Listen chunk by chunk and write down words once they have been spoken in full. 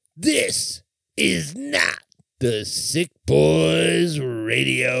This is not the Sick Boys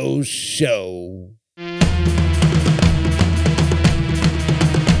Radio Show.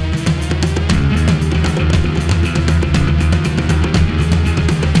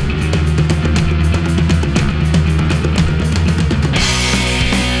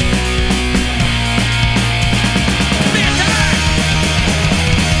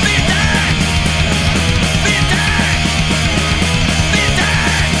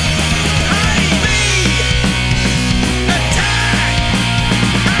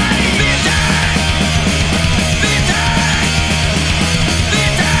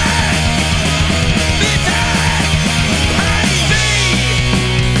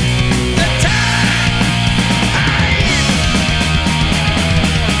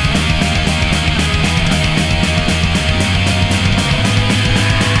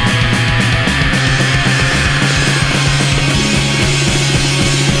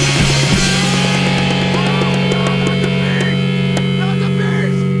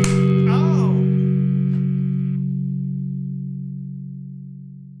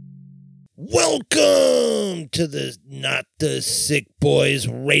 Welcome to the Not the Sick Boys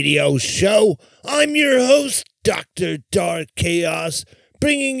Radio Show. I'm your host, Dr. Dark Chaos,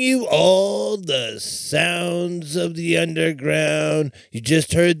 bringing you all the sounds of the underground. You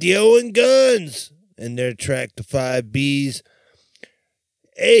just heard the Owen Guns and their track, The 5Bs.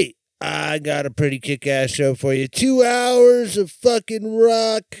 Hey, I got a pretty kick-ass show for you. 2 hours of fucking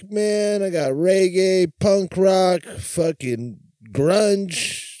rock, man. I got reggae, punk rock, fucking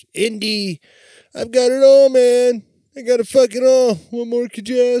grunge, indie. I've got it all, man. I got it fucking all. What more could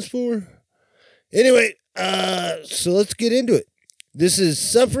you ask for? Anyway, so let's get into it. This is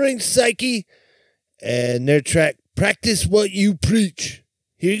Suffering Psyche and their track, Practice What You Preach.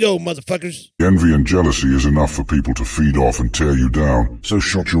 Here you go, motherfuckers. Envy and jealousy is enough for people to feed off and tear you down, so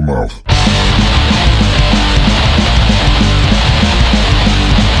shut your mouth.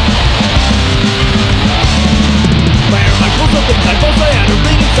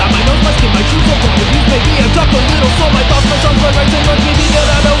 My nose, my skin, my true soul point of views. Maybe I talk a little slow. My thoughts, my songs, my rights and runs. Maybe that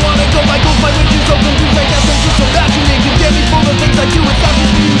I don't wanna go. My goals, my wishes, so confused. I can't think so naturally. Condemn me for the things I do. It's not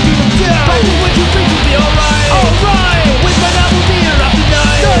just for you to beat them down. Practice what you preach will be alright. Alright. With my mouth will be here after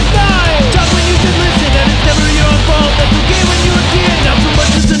night. Good night. Talk when you should listen, and it's never your own fault. That's okay when you're a kid, not so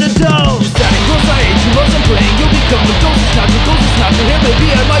much as an adult. You're standing close, I hate you, lost, I'm playing. You'll become the ghost. It's not your ghost, it's not your hair. Maybe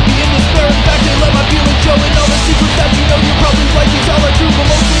I might be in despair. In fact, I let my feelings show. And all the secrets that you know, your problems like these all are true. But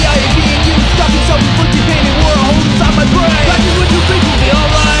mostly I hate being you. Stopping self-inflicted pain and war a hole inside my brain. Practice what you preach will be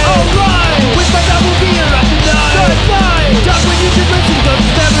alright. Alright. With my time will be here after night. Good night. Talk when you should listen, cause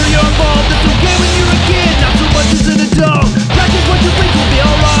it's never your fault. That's okay when you're a kid, not so much as an adult. Practice what you preach will be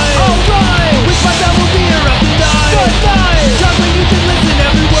alright. Alright. With my time will be here after night. Good night. Talk when you should listen,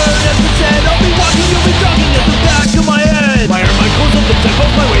 every word that's been said. I'll be walking, you'll be talking at the back of my head. My hair, my clothes, the things I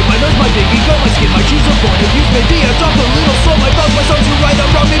post my weight, my nose, my big ego, my skin, my cheese, a point of view. Maybe I talk a little slow, my thoughts, my songs, you're right,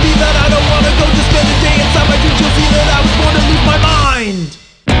 I'm wrong. Maybe that I don't wanna go, just spend a day inside my dreams. You'll see that I was born to lose my mind.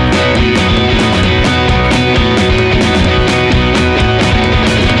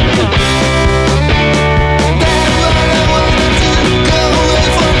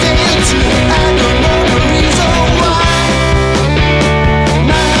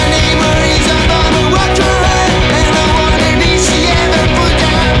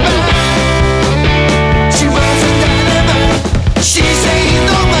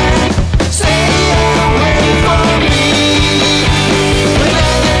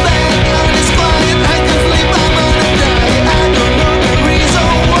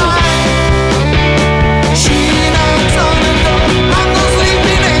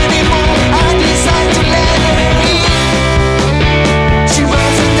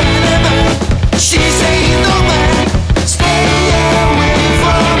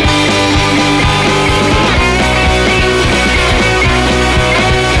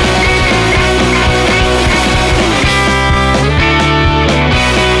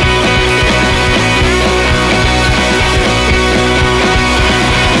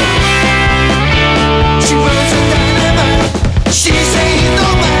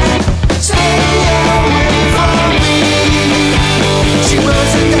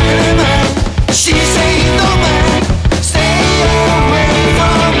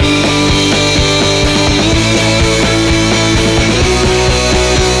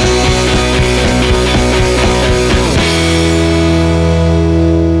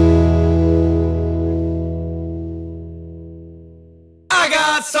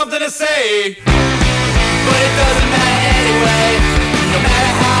 something to say, but it doesn't matter anyway. No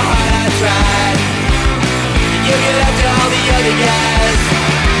matter how hard I try, you get after all the other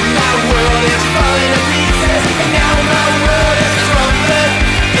guys.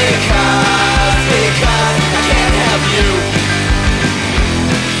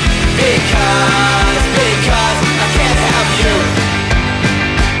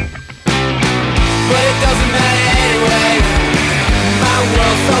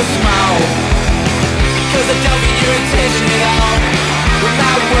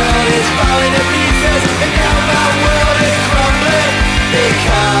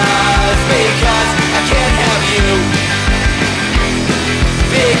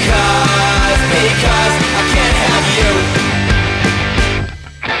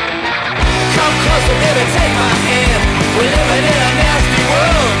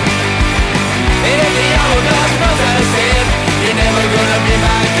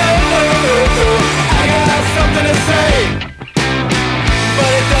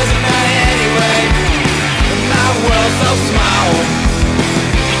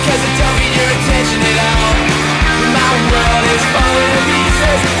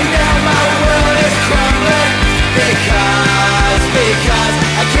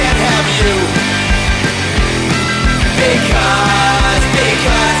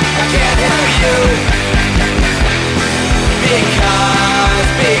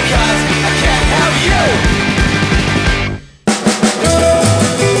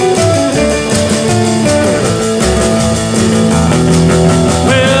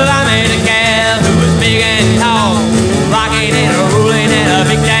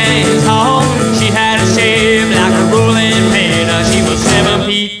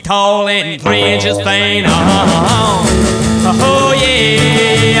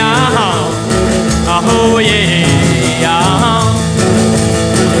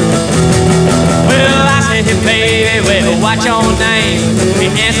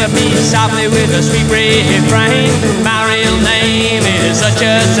 jolly with a sweet refrain. My real name is such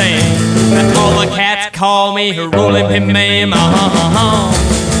a saint. All the cats call me Rollin Pin Man. Oh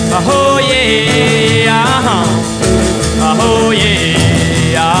yeah, oh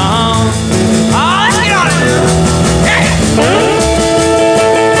yeah, oh, let's get on it. Hey.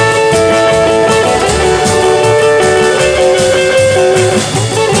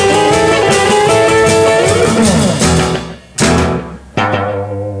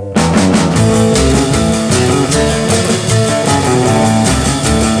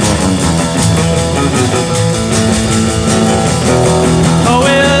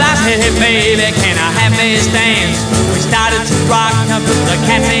 The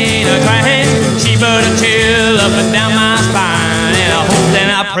cat made a trance. She put a chill up and down my spine, and I hope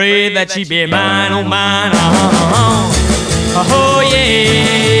and I pray that she be mine, oh mine. Oh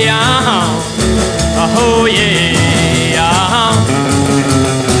yeah, oh yeah.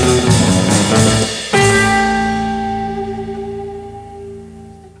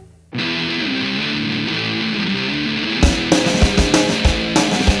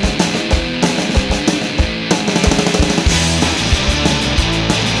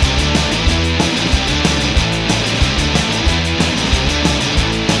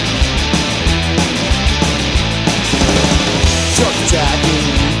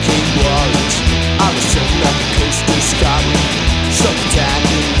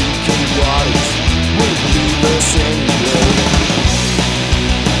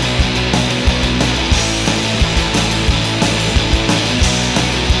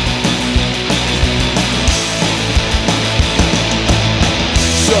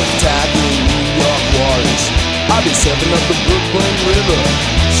 I've been stepping up the Brooklyn River,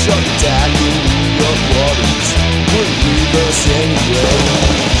 shark attack in New York waters, wouldn't leave us anywhere.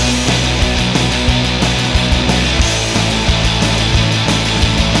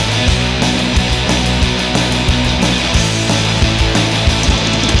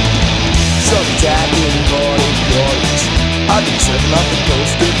 Shark attack in Nordic waters, I've been stepping up the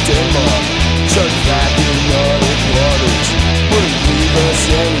coast of Denmark, shark attack in Nordic waters, wouldn't leave us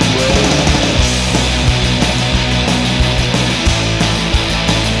anywhere.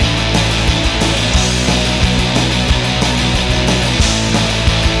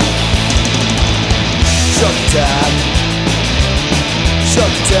 Shark attack,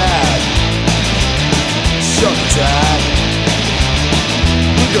 shark attack, shark attack.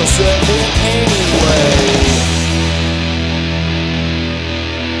 We go surfing anyway.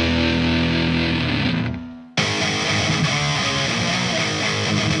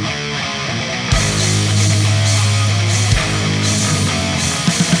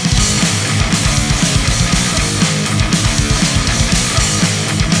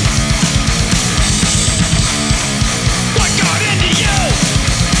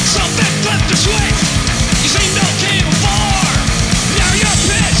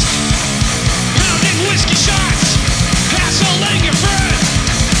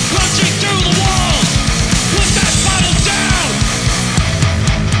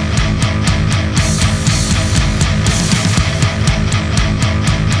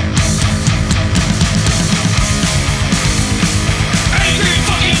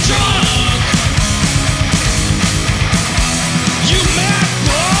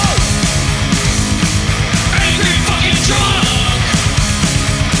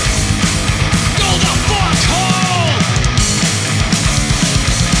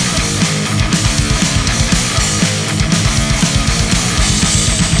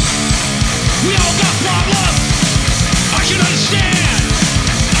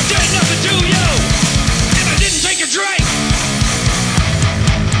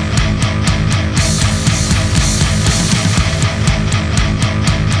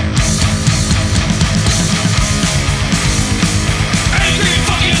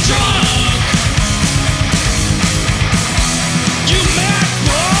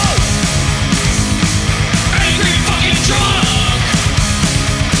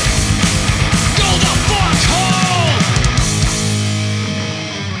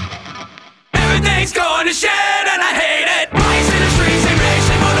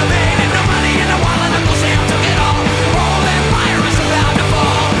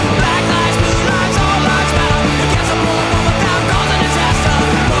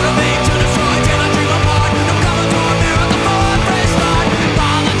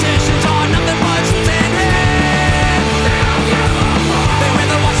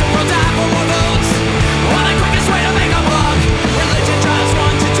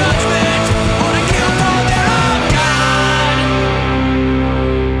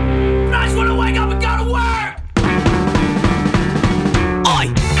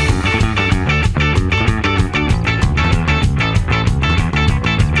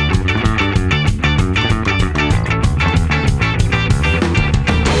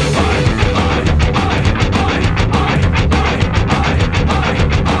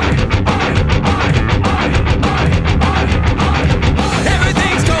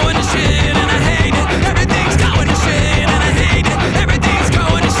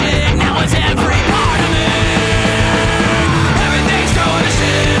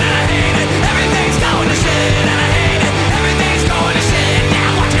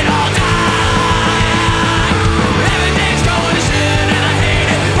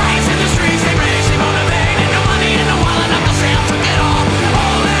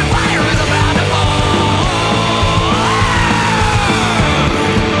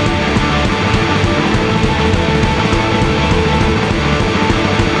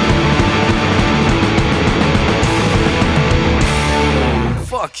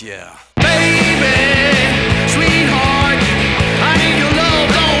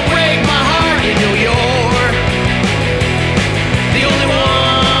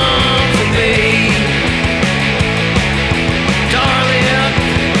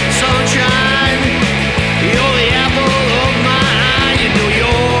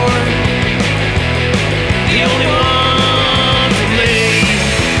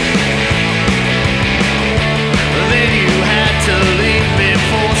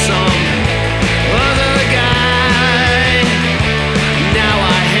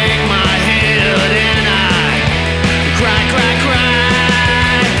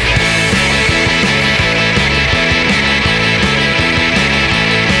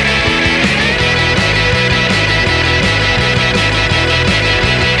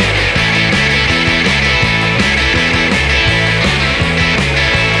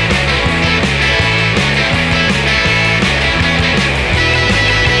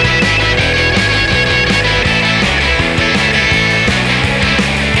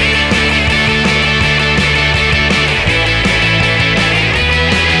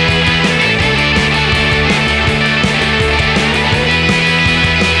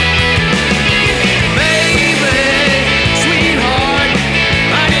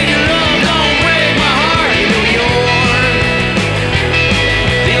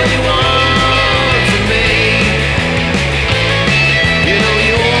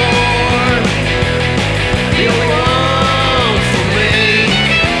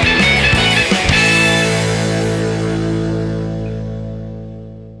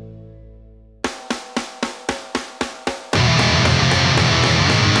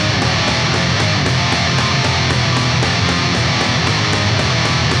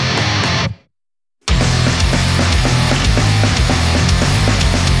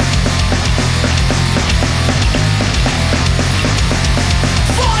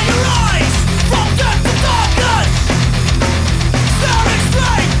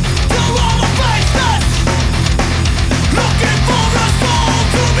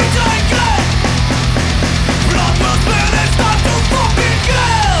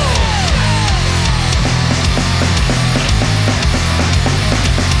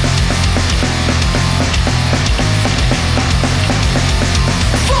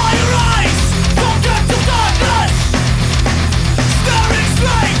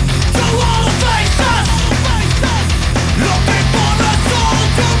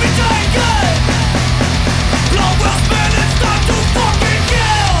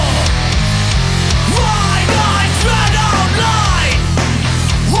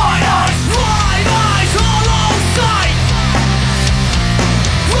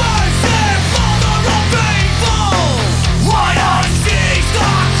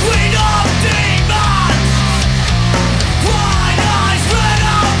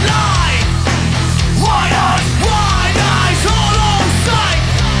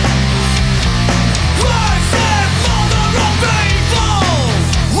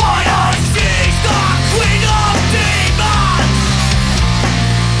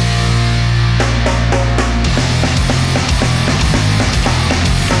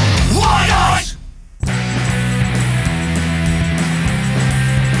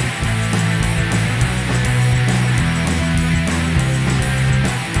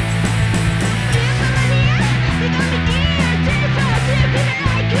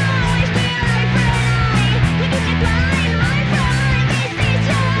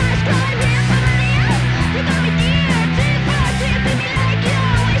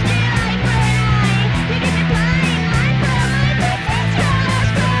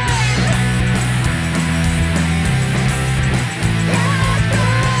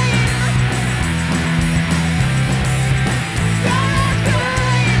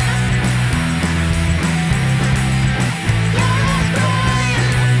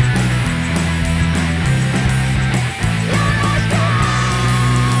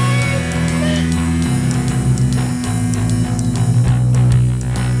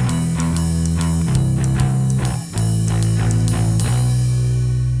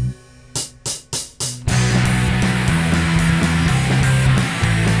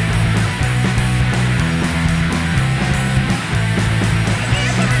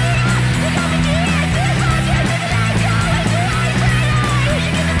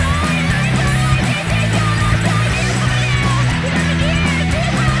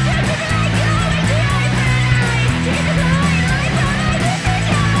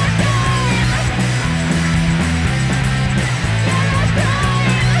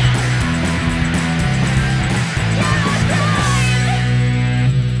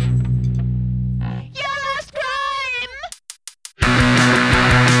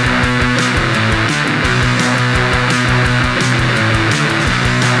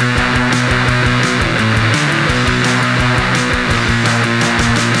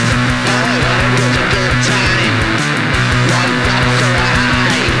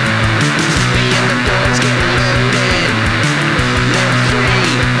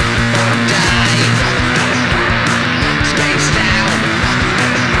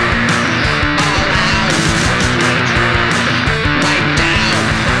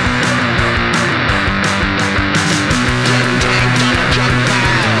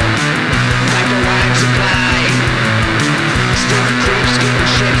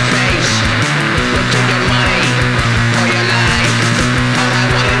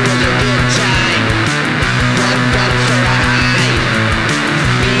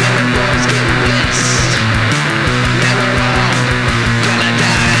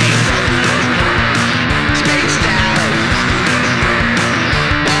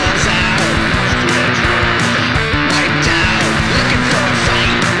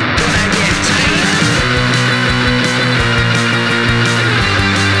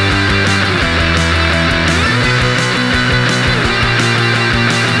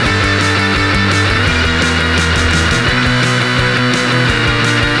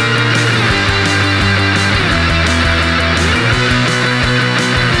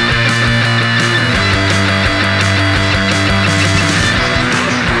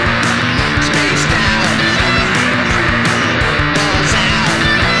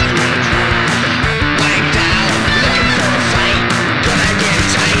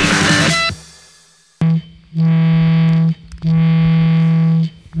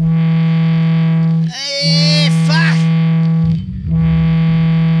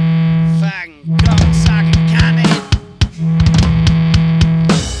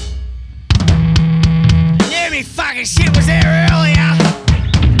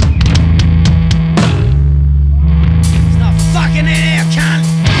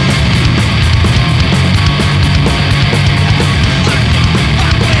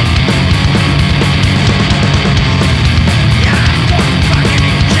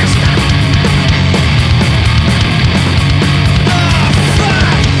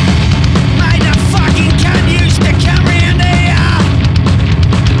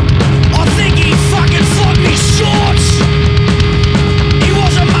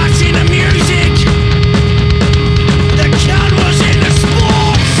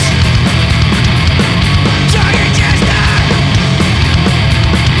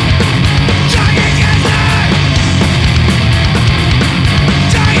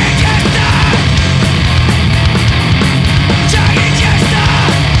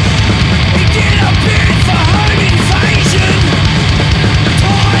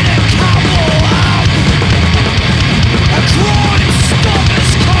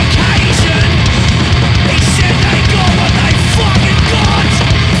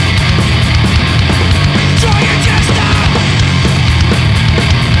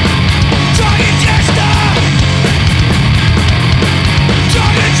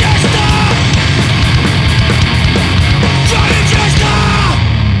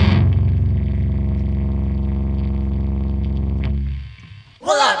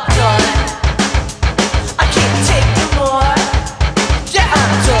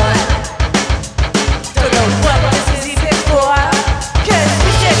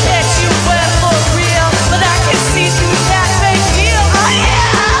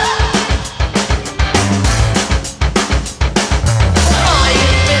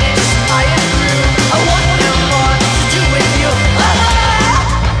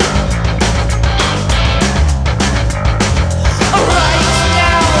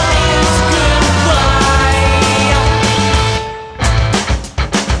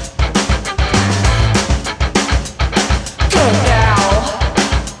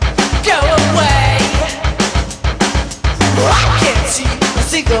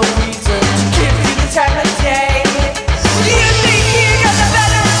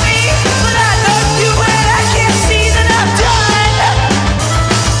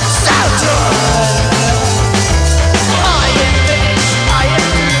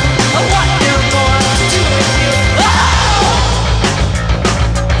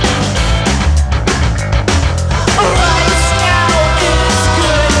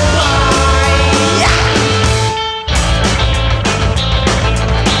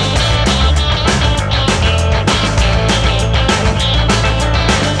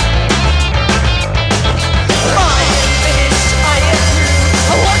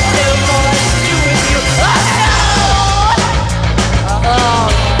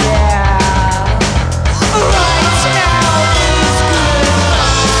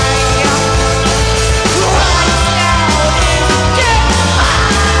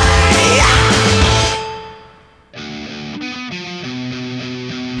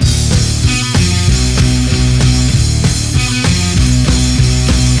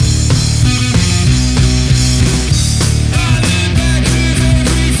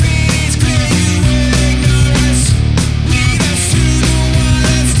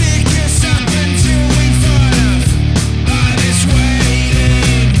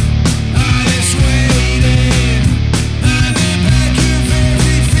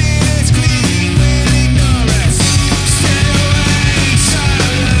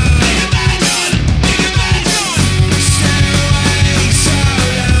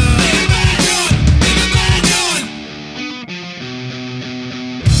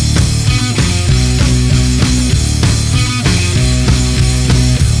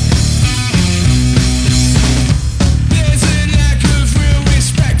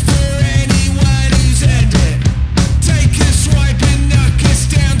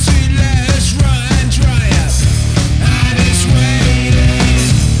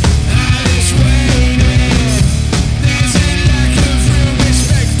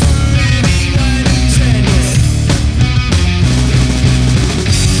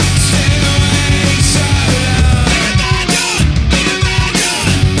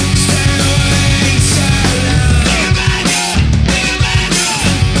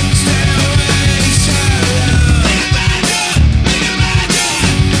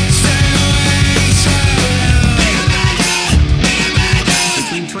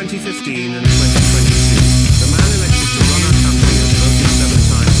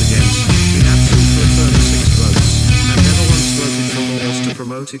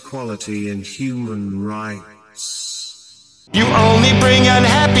 promote equality and human rights. You only bring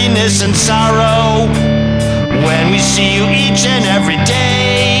unhappiness and sorrow when we see you each and every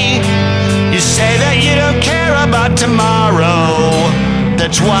day. You say that you don't care about tomorrow.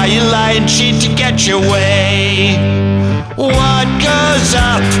 That's why you lie and cheat to get your way. What goes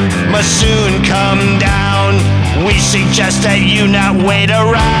up must soon come down. We suggest that you not wait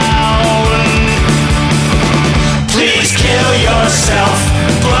around. Please kill yourself,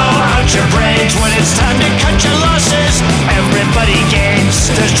 blow out your brains. When it's time to cut your losses, everybody gains.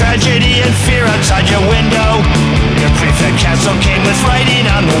 There's tragedy and fear outside your window. Your prefect castle came with writing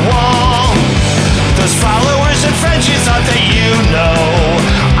on the wall. Those followers and friends you thought that you know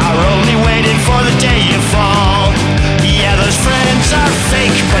are only waiting for the day you fall. Yeah, those friends are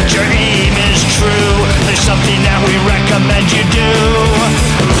fake, but your aim is true. There's something that we recommend you do.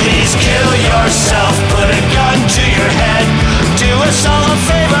 Please kill yourself, put a gun to your head. Do a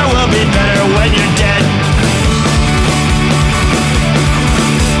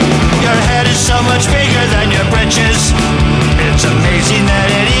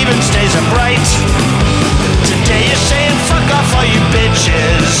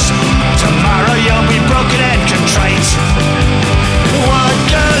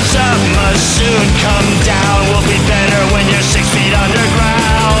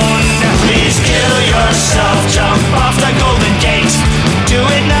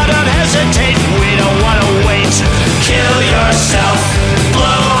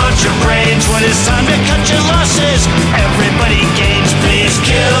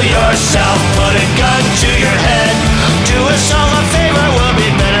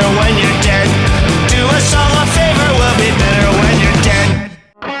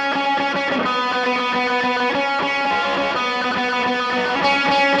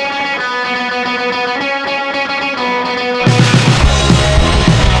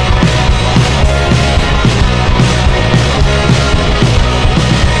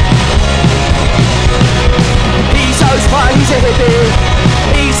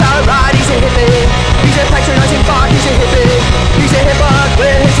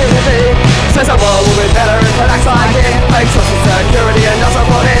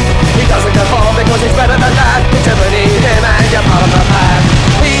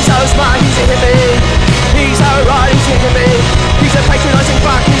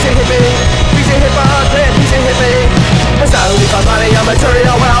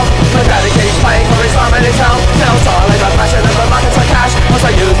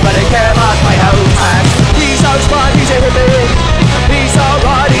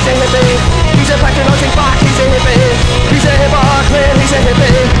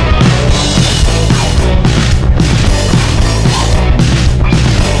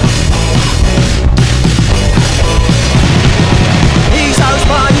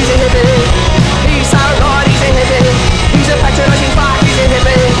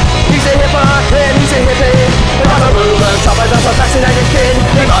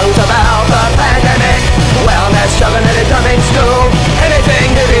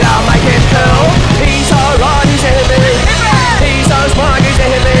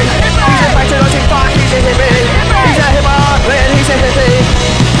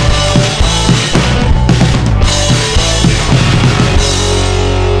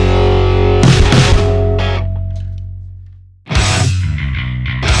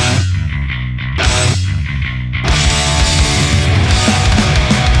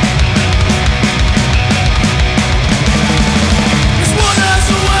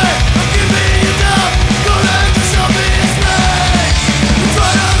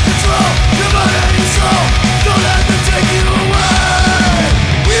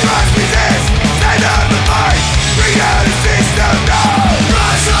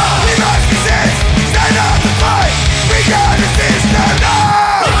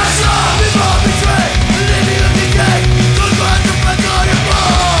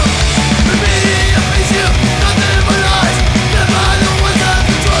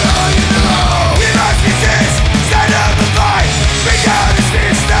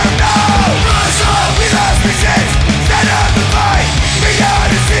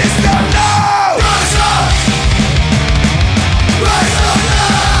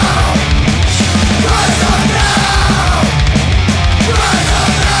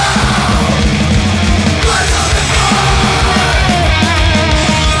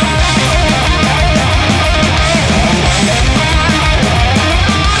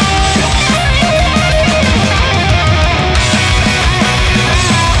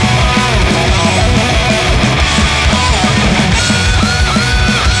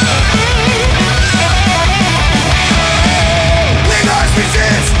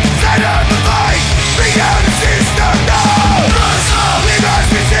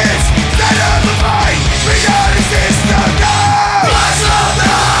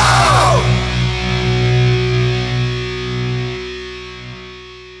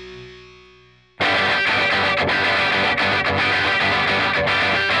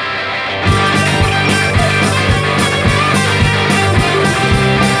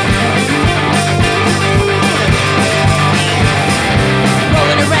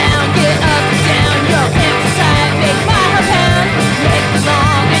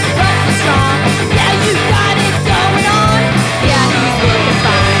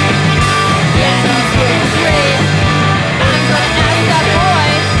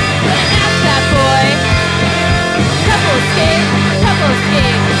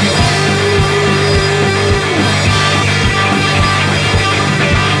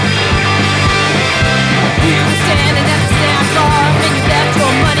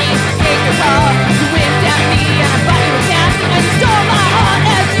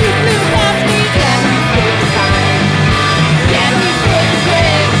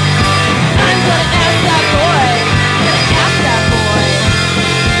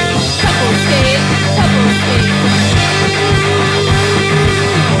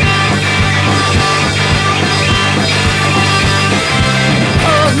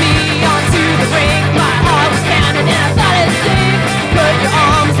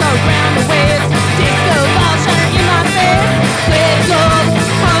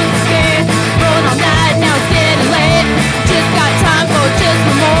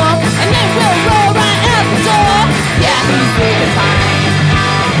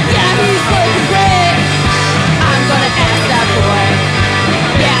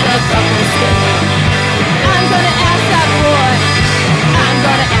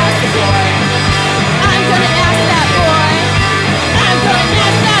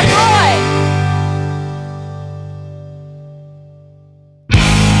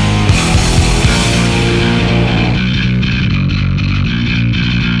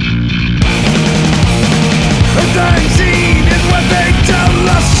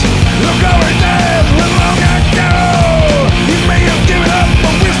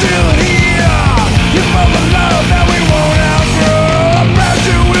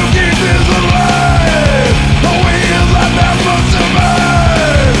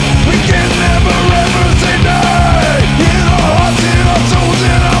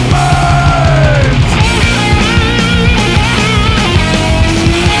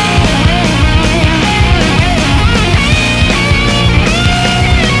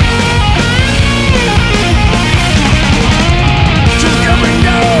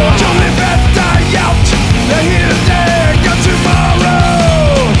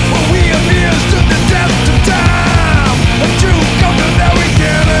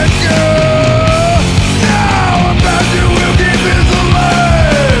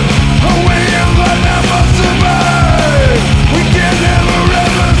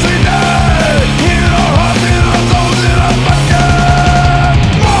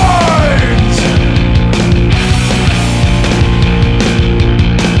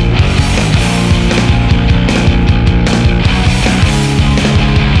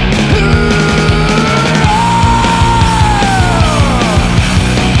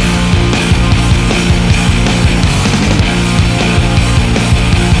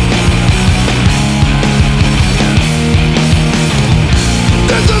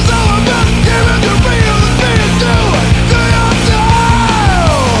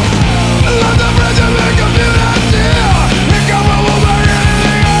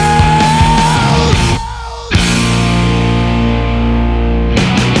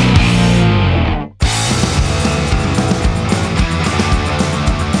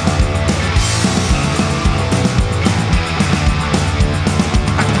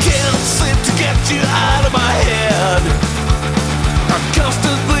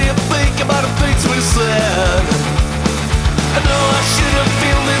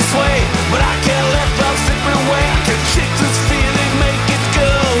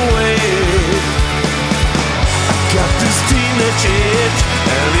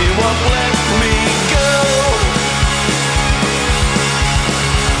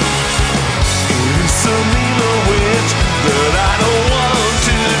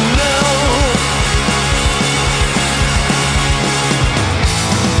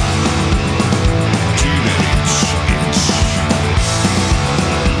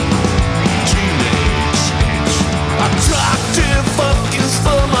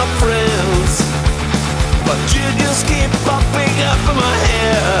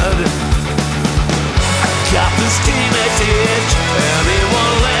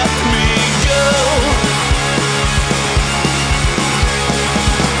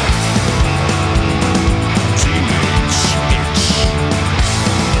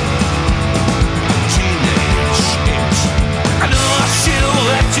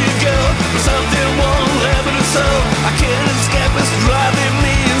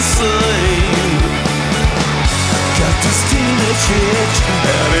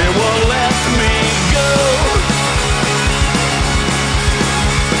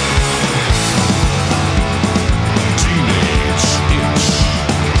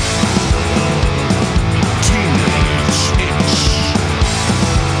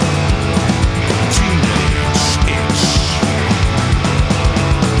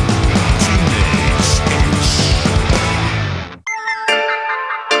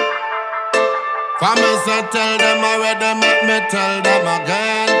tell them already, make me tell them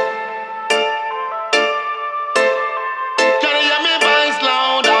again. Can you hear me voice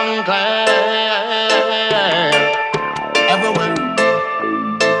loud and clear? Everywhere.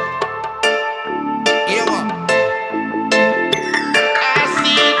 Here what? I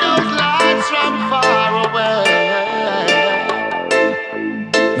see those lights from far away.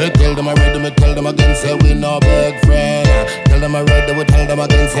 Me tell them already, me tell them again, say we no big friend. Tell them already, we tell them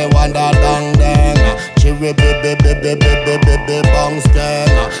again, say one that dang dang. Cherry baby bong stain.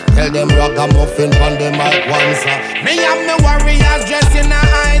 Tell them ragamuffin on the mic once. Me and me warriors dressed in a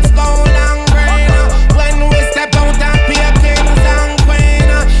heights gold and green. When we step out and peer kings and queen.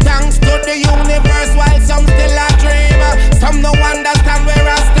 Thanks to the universe while some still a dream. Some no understand where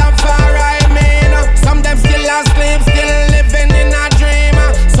Rastafari mean. Some them still asleep, still living in a dream.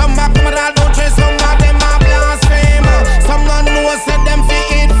 Some are coming out don't chase, some of them are blaspheme. Some don't know, say them fi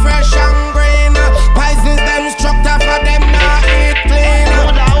eat fresh and green. Poisons them structure for them not eat clean.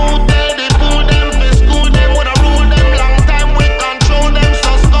 Woulda out there, they fool them, fi school them. Woulda rule them long time, we control them,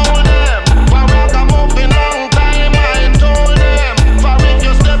 so scold them. For ragamuffin long time, I told them. For if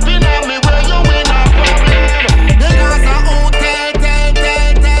you step in on me, where you in a problem. Because I out tell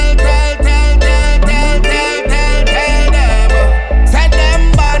them. Said them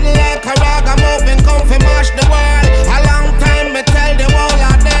bad like a ragamuffin come fi mash the world. A long time me tell the whole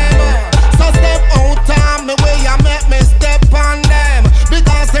of them. So step out on me where you make me step on them.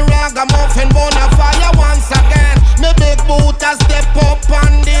 Because the ragamuffin wanna fire once again. Me big boot a step up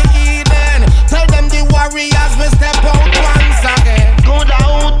on the Eden. Tell them the warriors we step out once again. Go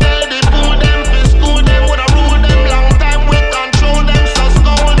down tell the fool them fi school them. Woulda rule them long time, we control them, so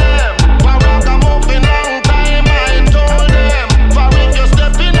scold them. For ragamuffin long time, I told them. For if you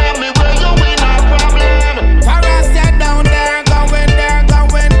step in on me, where you in a problem. For us get down there, going there,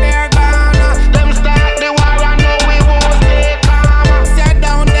 going there, gone. Them start the war, I know we won't stay calm. Sit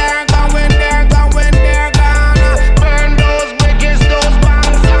down there, going there, going there, gone. Burn those bridges, those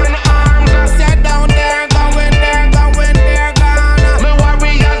banks and arms. Sit down there, going there, going there, gone. Me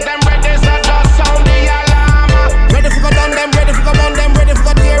warriors, them ready, so just sound the alarm. Ready for go down them, ready for go burn them, ready for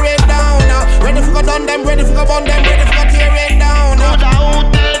go tear it down. Ready for go down them, ready for go burn them, ready for go tear it down. Woulda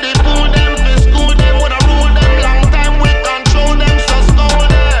out there, they fool them, fi school them. Woulda rule them long time, we control them, so scold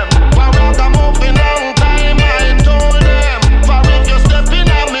them. For ragamuffin long time, I told them. For if you step in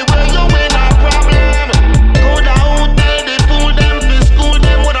on me, where you in a problem. Woulda out there, they fool them, fi school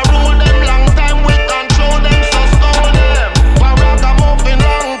them. Woulda rule them long time, we control them, so scold them. For ragamuffin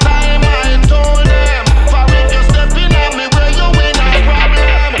long time, I told them. For if you step in on me, where you in a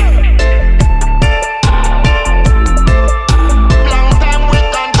problem. Long time we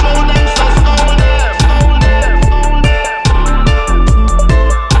control them, so scold them.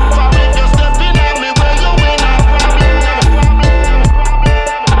 For if you step in on me, where you in a problem.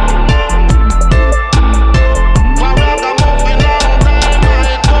 For ragamuffin long time,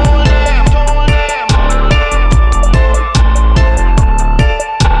 I told them.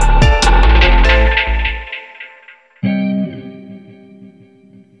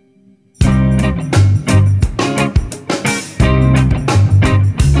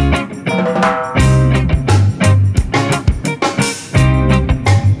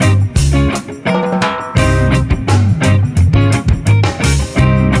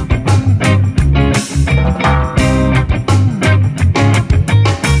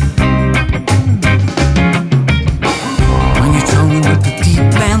 When you're thrown with the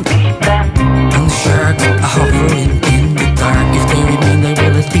deep end and the sharks are hovering in the dark. If they remain, they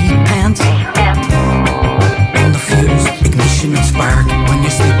will depend on the fuse, ignition and spark. When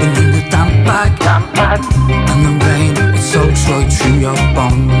you're sleeping in the damp bag and the rain, it soaks right through your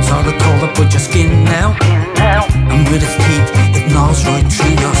bones. All the cold up with your skin now, and with its teeth, it gnaws right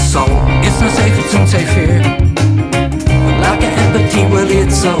through your soul. It's not safe, it's unsafe here. Like an empathy, well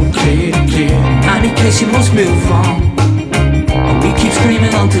it's so clear. Any case you must move on. We keep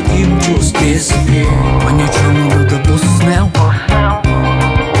screaming until you just disappear. When you're thrown under the bus now,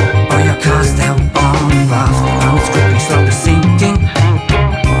 or you're cast out on raft, now it's quickly slowly sinking.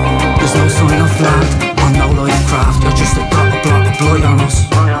 There's no sign of land or no life craft. You're just a drop of blood on us.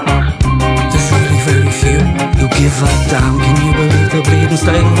 There's really very few who give a damn. Can you believe the bleeding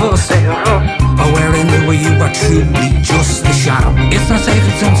state of us? Or where in the way you are truly just a sham. It's not safe,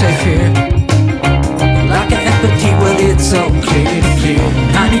 it's unsafe here. Like an empathy, well it's so clear.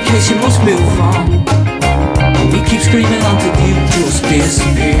 Any case you must move on. We keep screaming until you just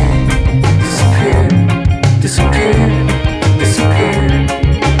disappear. Disappear, disappear, disappear,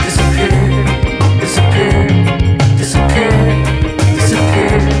 disappear, disappear, disappear,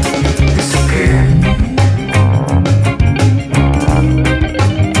 disappear, disappear,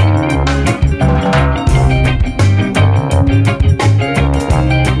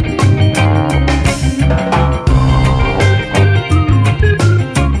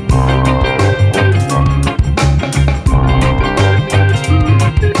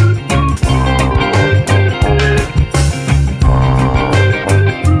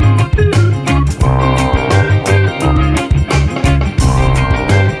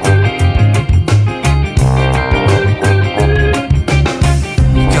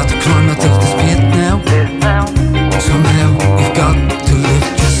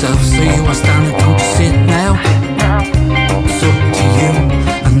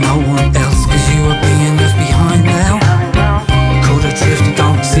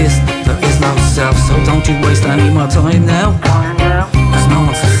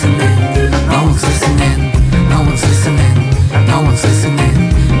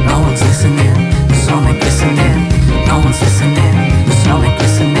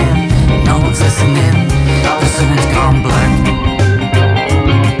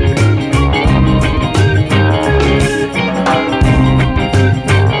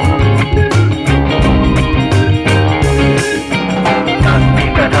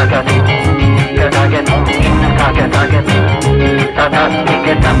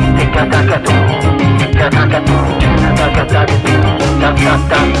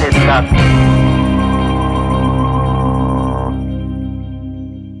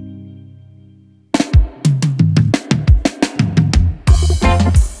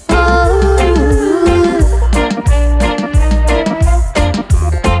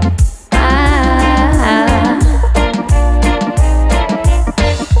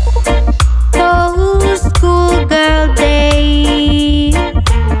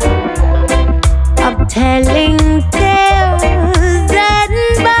 Telling tales and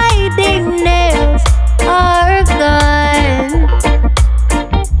biting nails.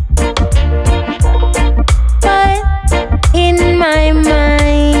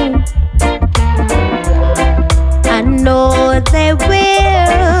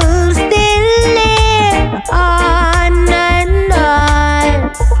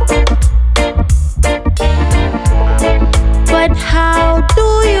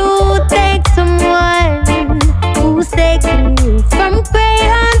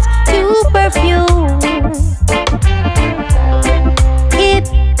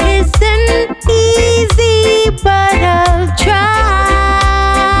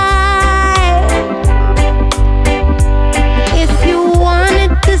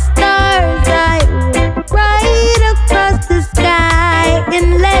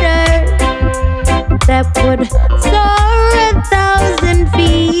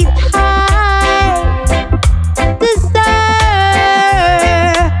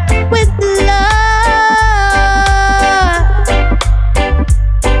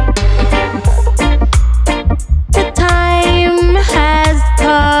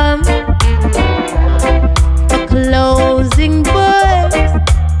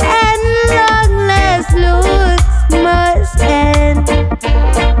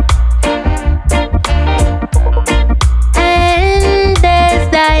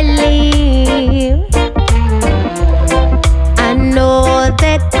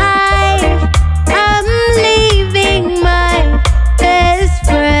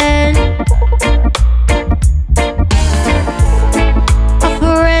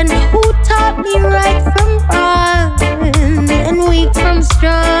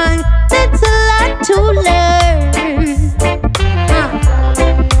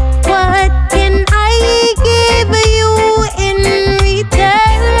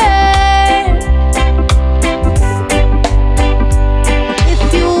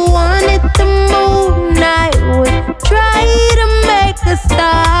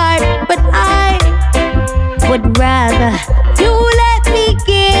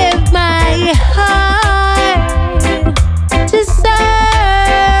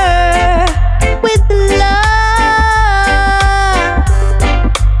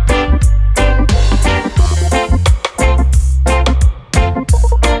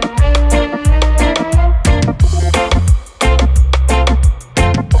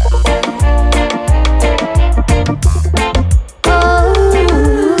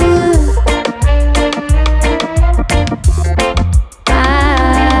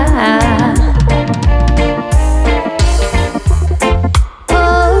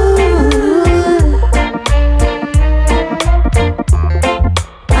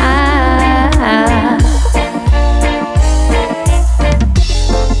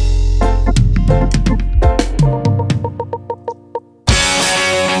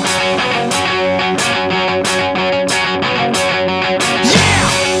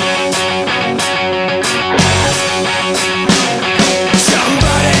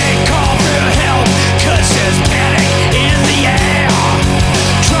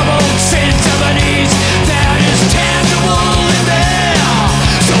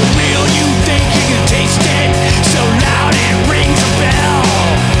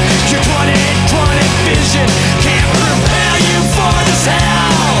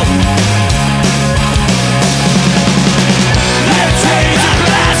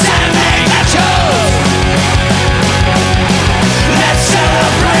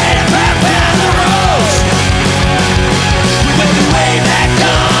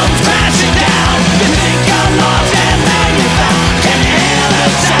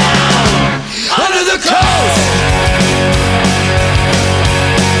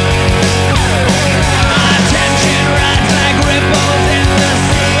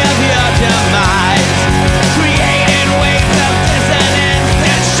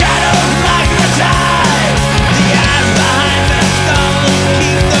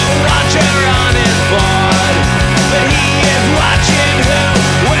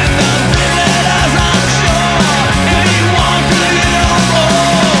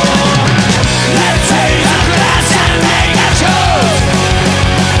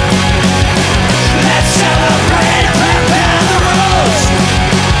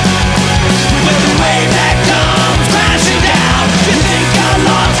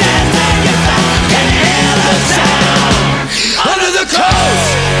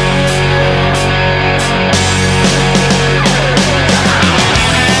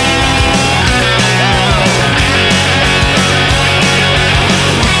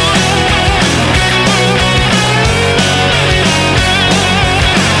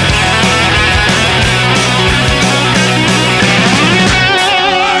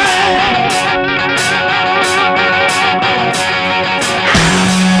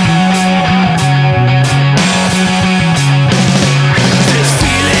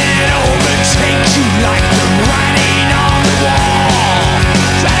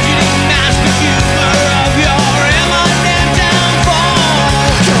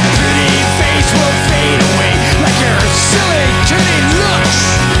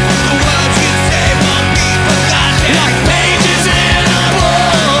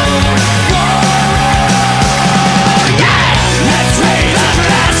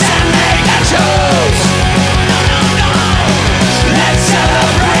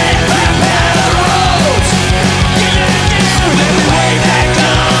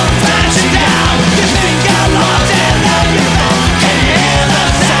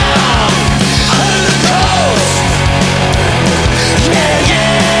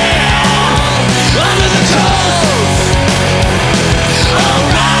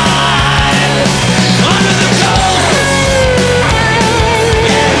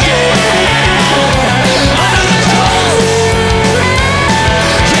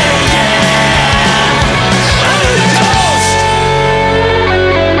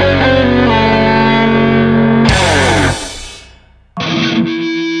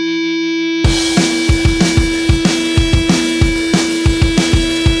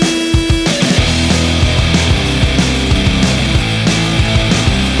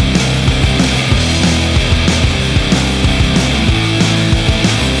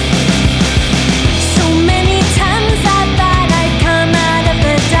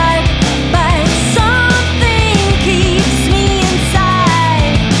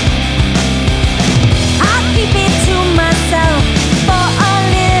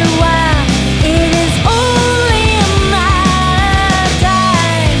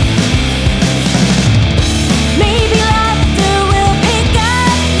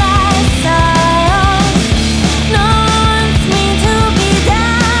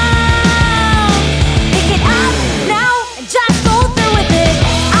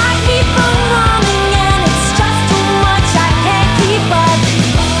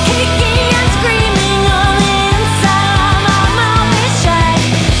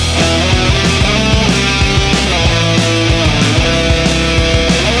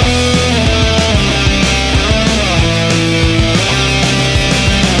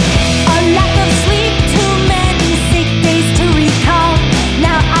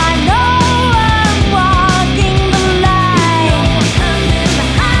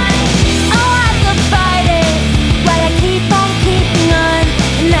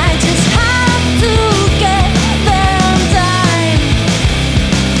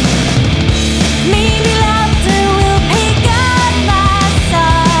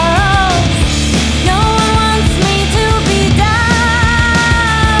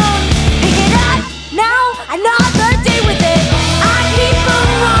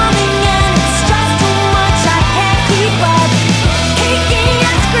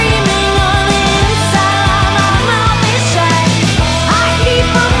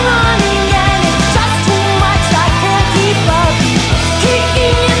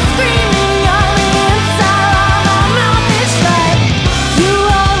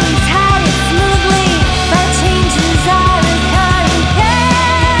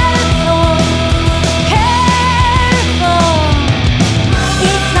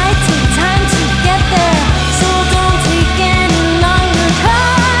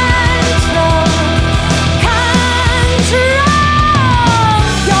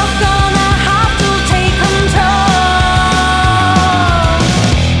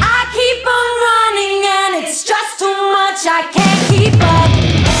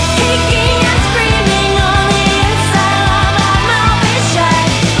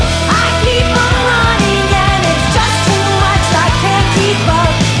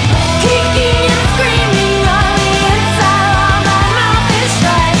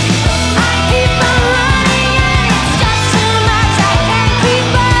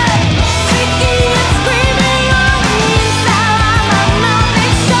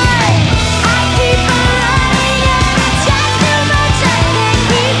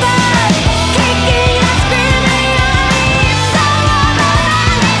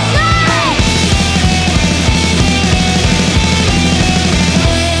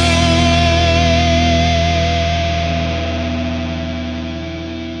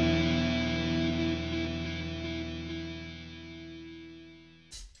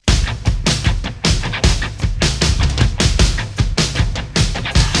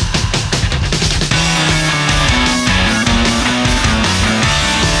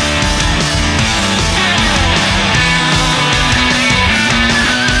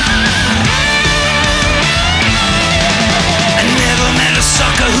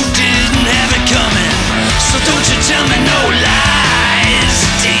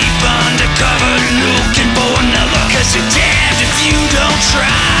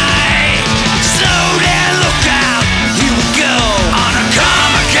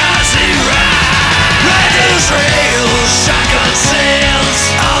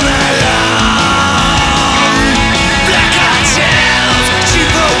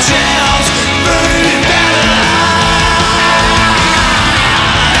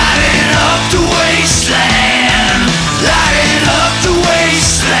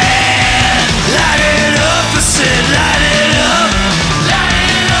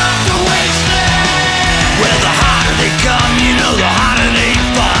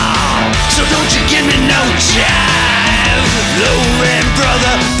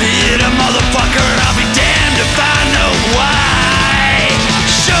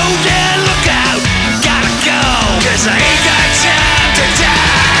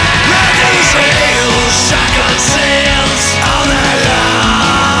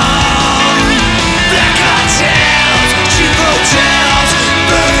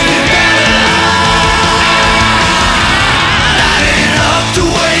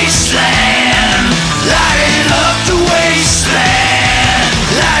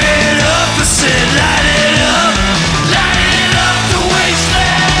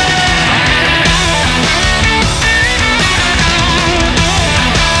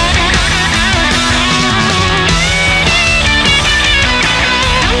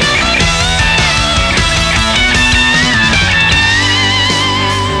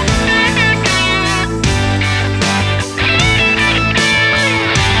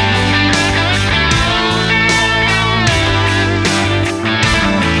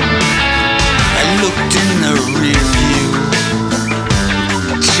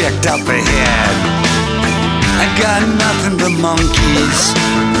 looked up ahead. I got nothing but monkeys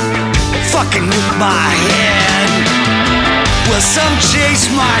fucking with my head. Well, some chase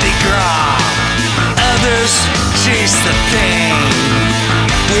Mardi Gras, others chase the thing.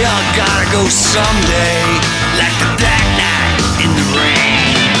 We all gotta go someday, like the black night in the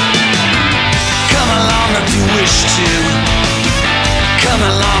rain. Come along if you wish to, come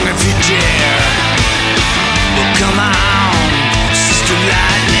along if you dare. Well, come on, Sister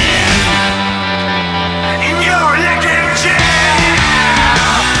Lightning, in your electric chair.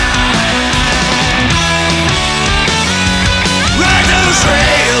 Ride those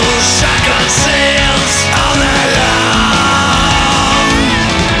rails, shotgun sails all night long.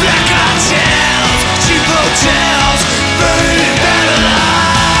 Black hotels, cheap hotels, burning in Babylon.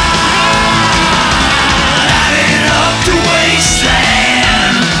 Lighting up the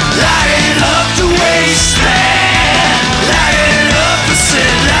wasteland, lighting up the wasteland, lighting up the city,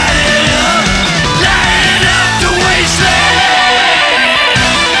 lighting up the wasteland.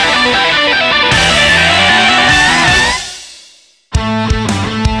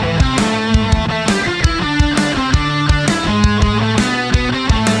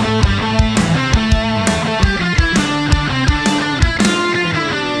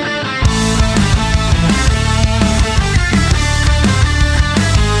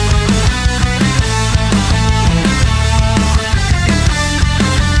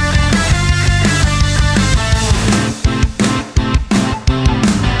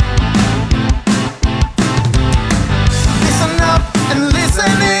 Listen up and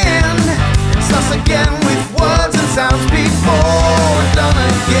listen in. It's us again with words and sounds before and done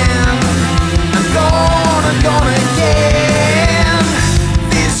again. And gone again.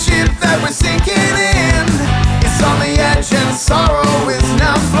 This ship that we're sinking in is on the edge and sorrow is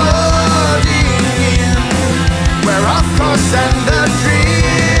now flooding in. We're off course and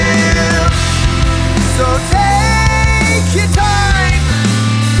adrift. So take your time,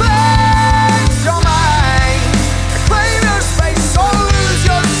 cleanse your mind, claim your space or lose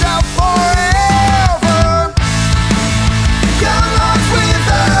yourself forever. Come lost with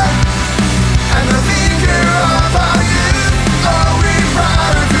her, and the figure of our youth. Are we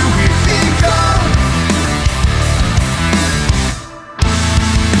proud of who we've become?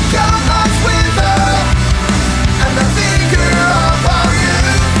 Come lost with her, and the figure of our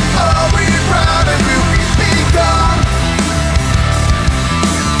youth. Are we proud of who we've become?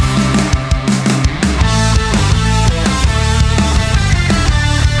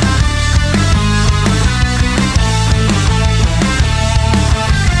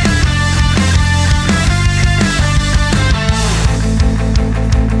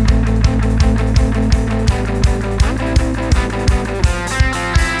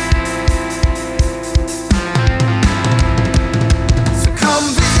 So come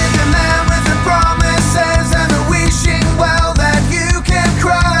visit the man with the promises and the wishing well that you can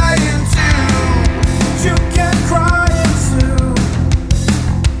cry into. You can cry into.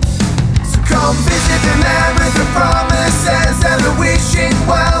 So come visit the man with the promises and the wishing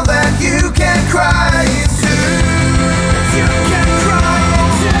well that you can cry into. You can cry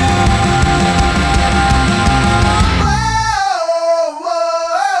into. Oh, oh,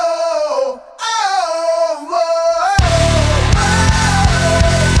 oh,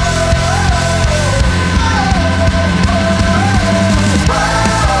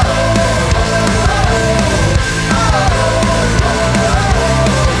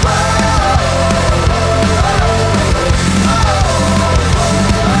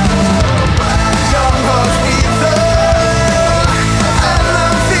 young hearts beat the and the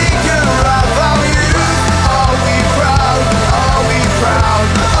figure of our youth. Are we proud? Are we proud?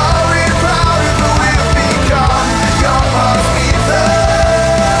 Are we proud of who we've become? Young hearts beat the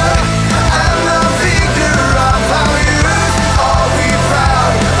and the figure of our youth. Are we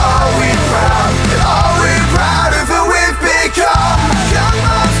proud? Are we proud? Are we proud of who we've become? Young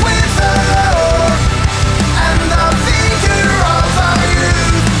hearts with her and the figure of our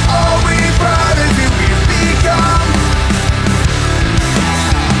youth. Are we proud of who we've become?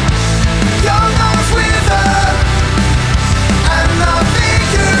 Young hearts with her and the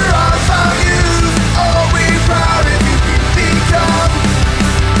figure of our youth. Are we proud of who we've become?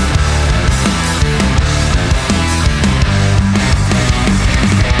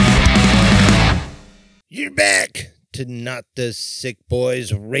 You're back to Not the Sick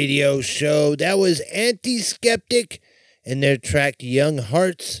Boys radio show. That was Antiskeptic and their track Young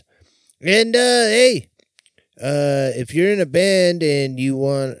Hearts. And hey, if you're in a band and you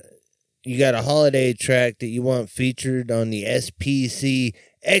got a holiday track that you want featured on the SPC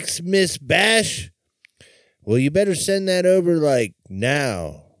Xmas Bash, well, you better send that over like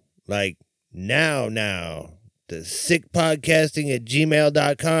now. like now, the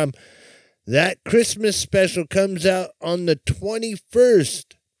sickpodcasting@gmail.com. That Christmas special comes out on the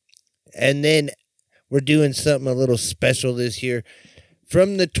 21st. And then we're doing something a little special this year.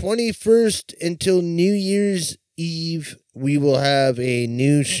 From the 21st until New Year's Eve, we will have a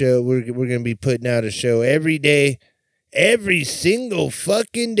new show. We're going to be putting out a show every day, every single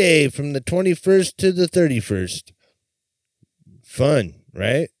fucking day from the 21st to the 31st. Fun,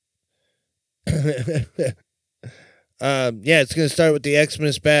 right? It's going to start with the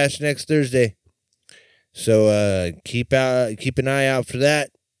Xmas Bash next Thursday. So keep an eye out for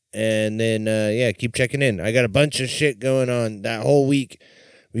that. And then, keep checking in. I got a bunch of shit going on that whole week.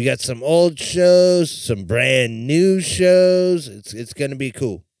 We got some old shows, some brand new shows. It's going to be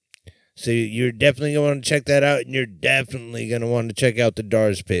cool. So you're definitely going to want to check that out. And you're definitely going to want to check out the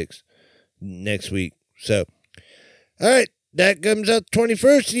Dars picks next week. So, all right. That comes out the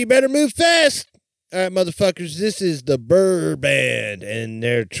 21st. You better move fast. All right, motherfuckers. This is the Burr Band and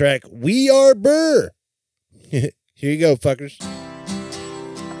their track, We Are Burr. Here you go, fuckers.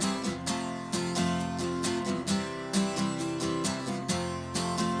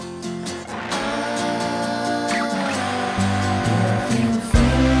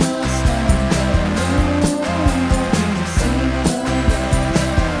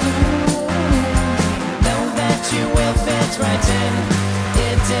 Right in,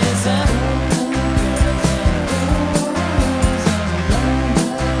 it is a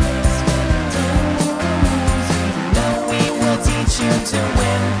no, we will teach you to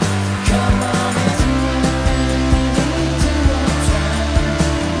win. Come on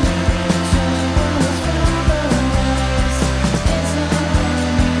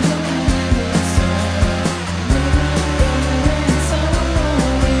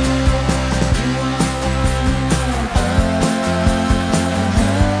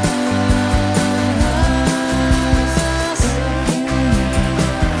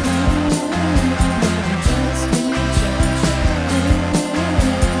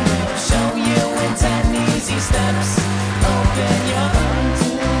steps, open your heart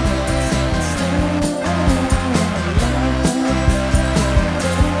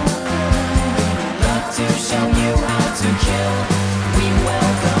love to show you how to kill. We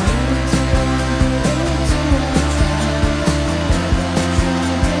welcome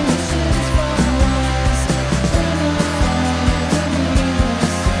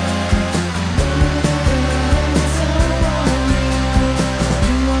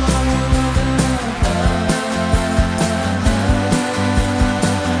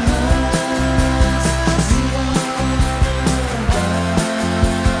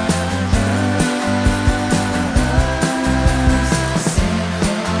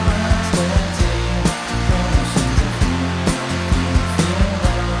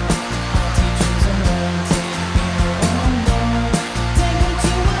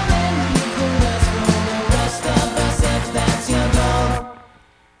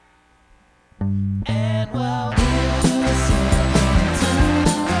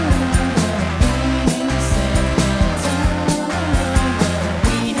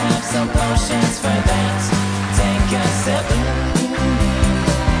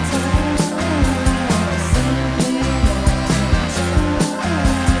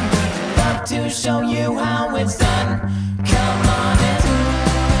show you how it's done. Come on in.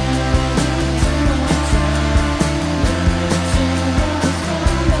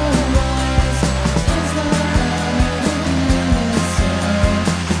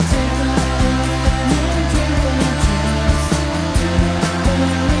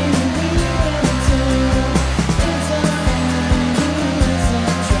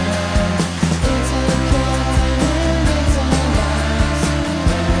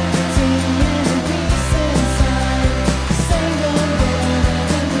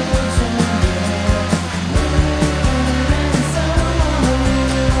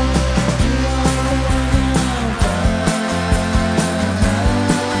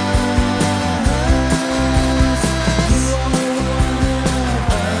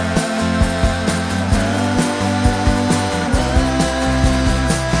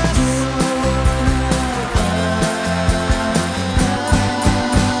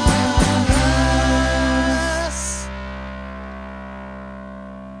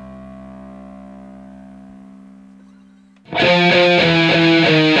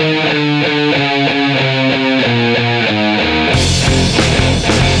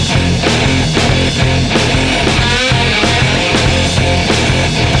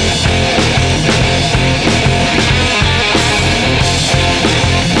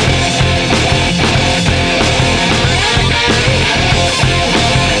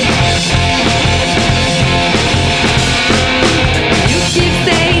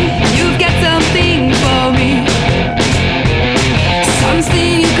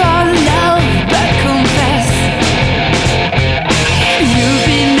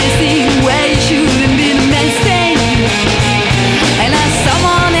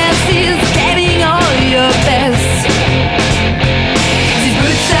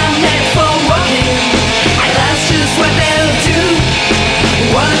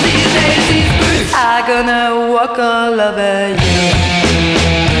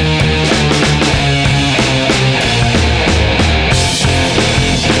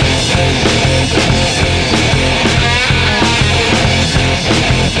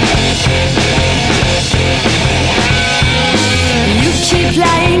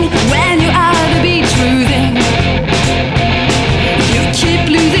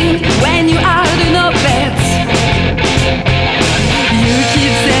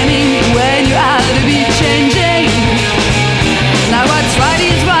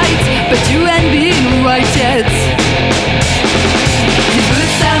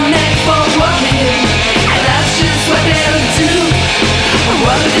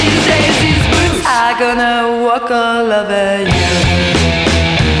 over you.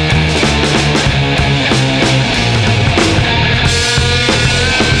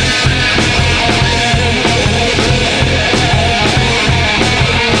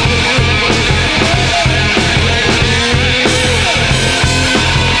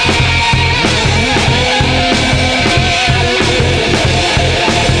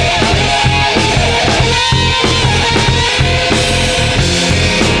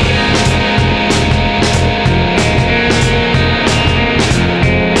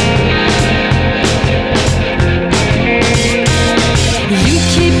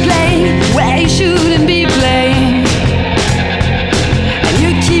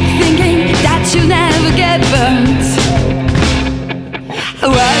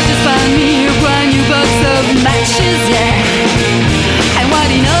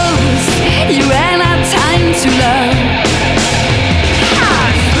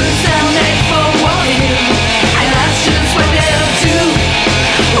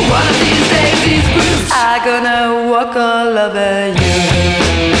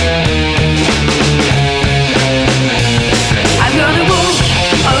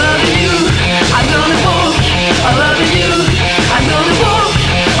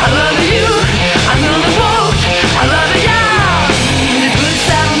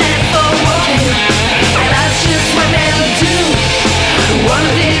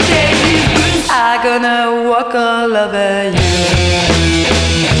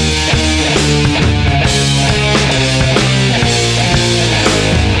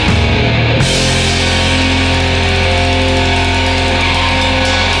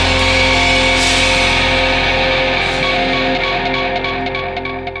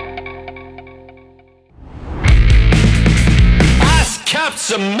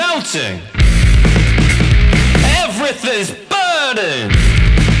 Everything's burning.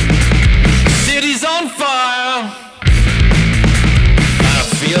 City's on fire. I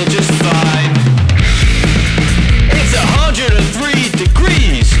feel just fine. It's 103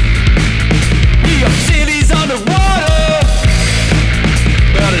 degrees. New York City's underwater.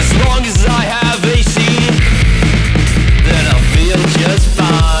 But as long as I have AC, then I'll feel just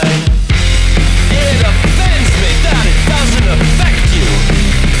fine. It offends me that it doesn't affect you.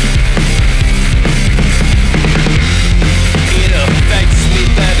 It affects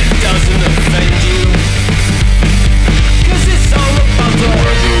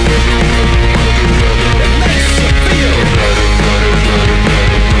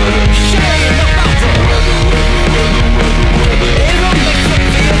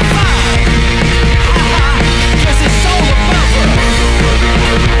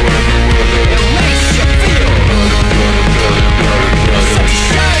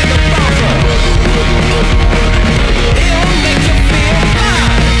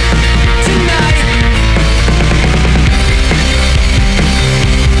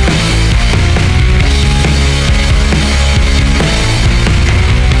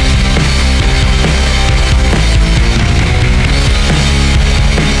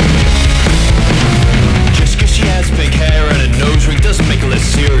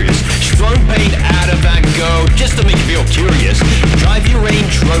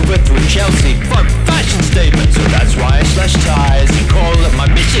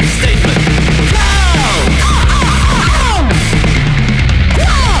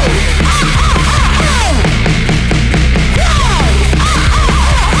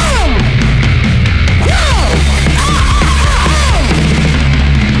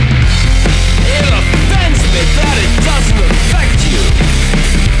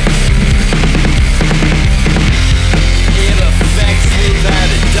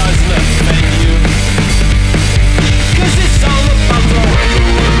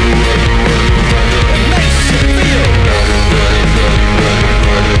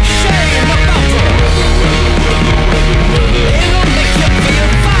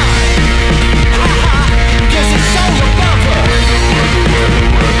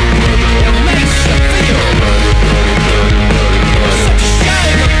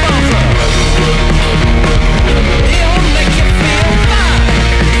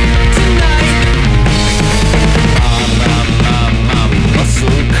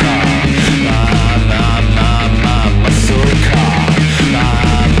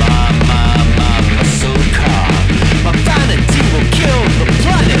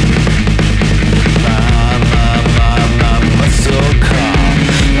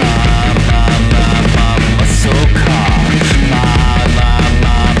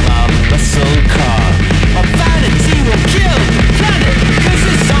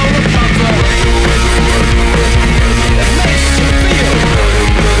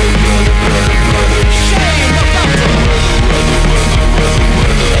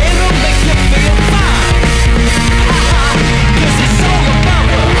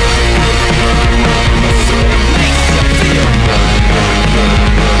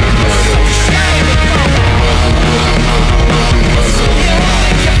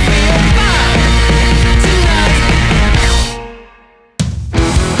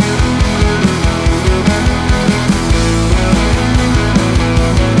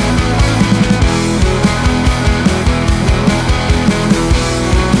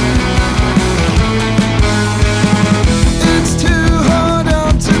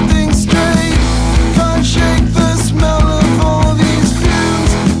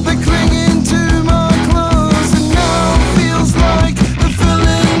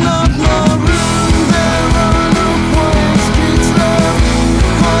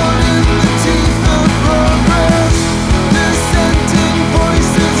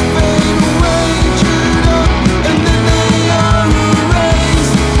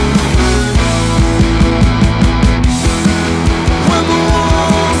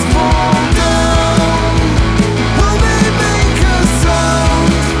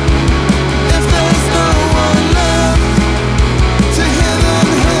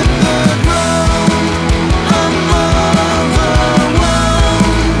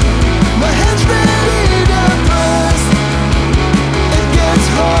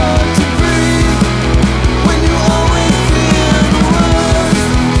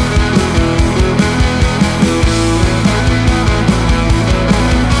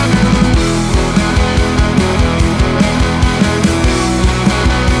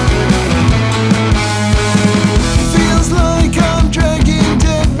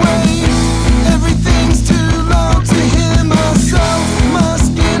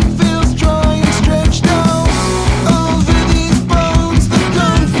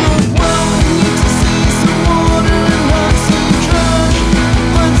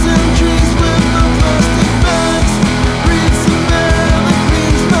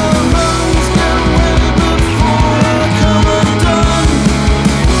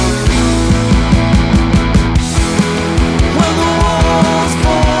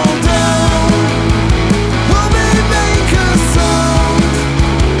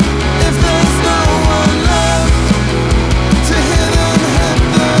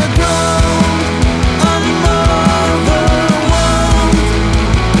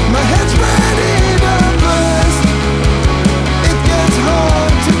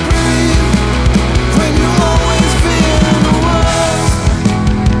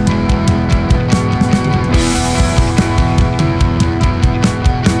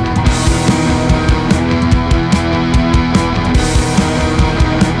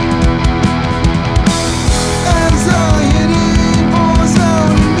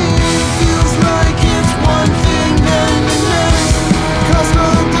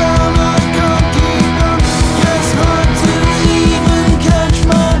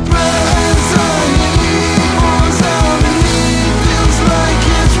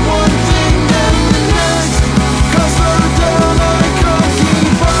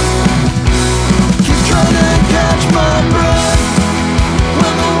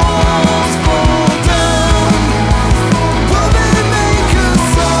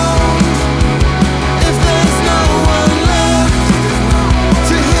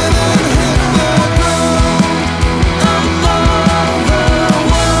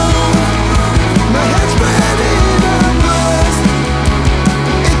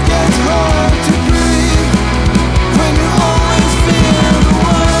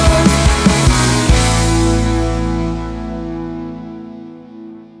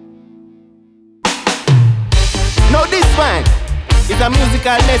This one is a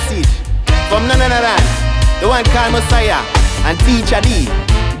musical message from none other than the one called Mosiah and Teacha D.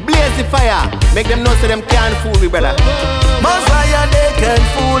 Blaze the fire, make them know so them can't fool me, brother. Mosiah, they can't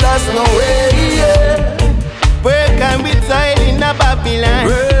fool us no way, yeah. Work and we toil in a Babylon.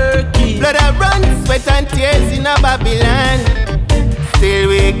 Working. Blood that runs, sweat and tears in a Babylon. Still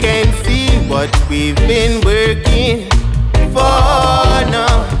we can see what we've been working for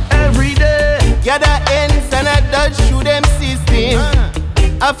now. Every day, gather ends and a dodge through them system.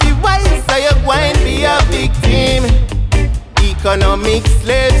 I feel wise, so you going be a victim. Economic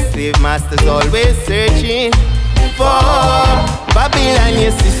slave masters always searching for Babylon.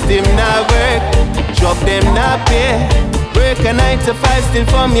 Your system now work, job them now pay. Work a 9 to 5 still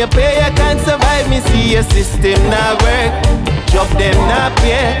from your pay. You can't survive, me see your system now work, job them now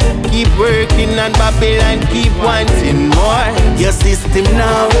pay. Keep working on Babylon, keep wanting more. Your system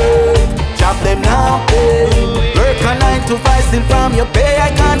now work, job them now pay. Work a 9 to 5 still from your pay.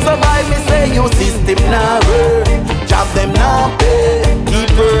 I can't survive, me say your system now work, job them now pay.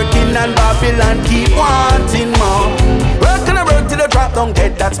 Keep working on Babylon, keep wanting more. Working and work till the drop don't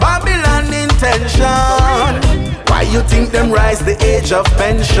get, that's Babylon intention. Why you think them rise the age of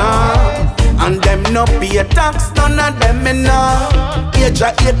pension? And them no pay a tax, none of them enough. Age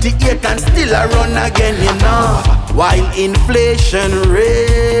of 88 and still a run again, you know. While inflation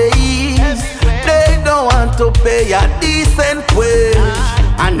raise, they don't want to pay a decent wage.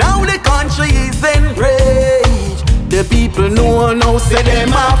 And now the country is enraged. The people know now say them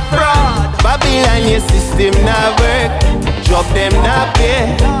a fraud. Babylon, your system now work, job them now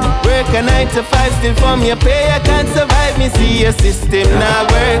pay. Work a 9 to 5 still from your pay. I can't survive, me see your system now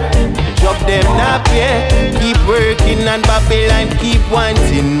work, job them now pay. Keep working on Babylon, keep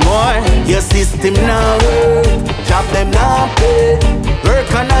wanting more. Your system now work, job them now pay. Work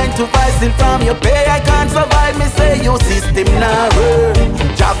a 9 to 5 still from your pay. I can't survive, me say your system now work,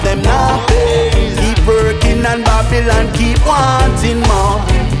 job them now pay. Keep working on Babylon, keep wanting more.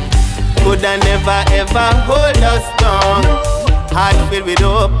 Coulda never ever hold us down. Heart filled with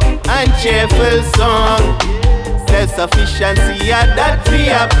hope and cheerful song. Self-sufficiency, yeah, that we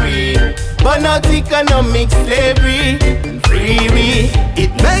are free. But not economic slavery and free.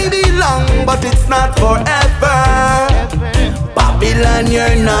 It may be long, but it's not forever. Babylon,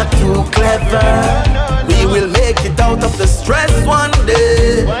 you're not too clever. We will make it out of the stress one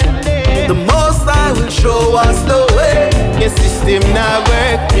day. The Mosiah will show us the way. Your system now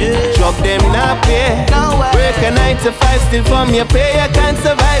work, job them now pay. Work a 9 to 5 still from your pay. I can't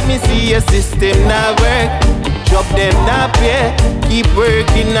survive, me see your system now work, job them now pay. Keep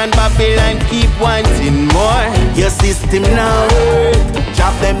working on Babylon, keep wanting more. Your system now work,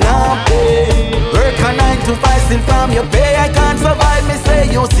 job them now pay. Work a 9 to 5 still from your pay. I can't survive, me say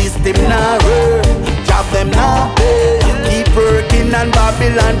your system now work, job them now pay. Keep working on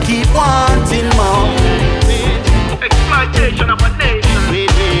Babylon, keep wanting more. Exploitation of a nation. Wait.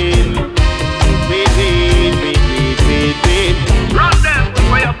 Run them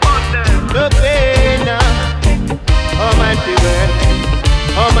before you burn them. No pain, oh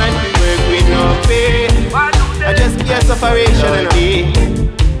man, we work with no pain. I just get separation and day.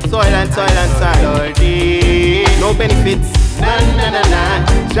 Soil and soil. No benefits. Na.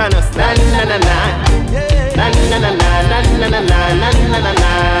 Janus, na. Na.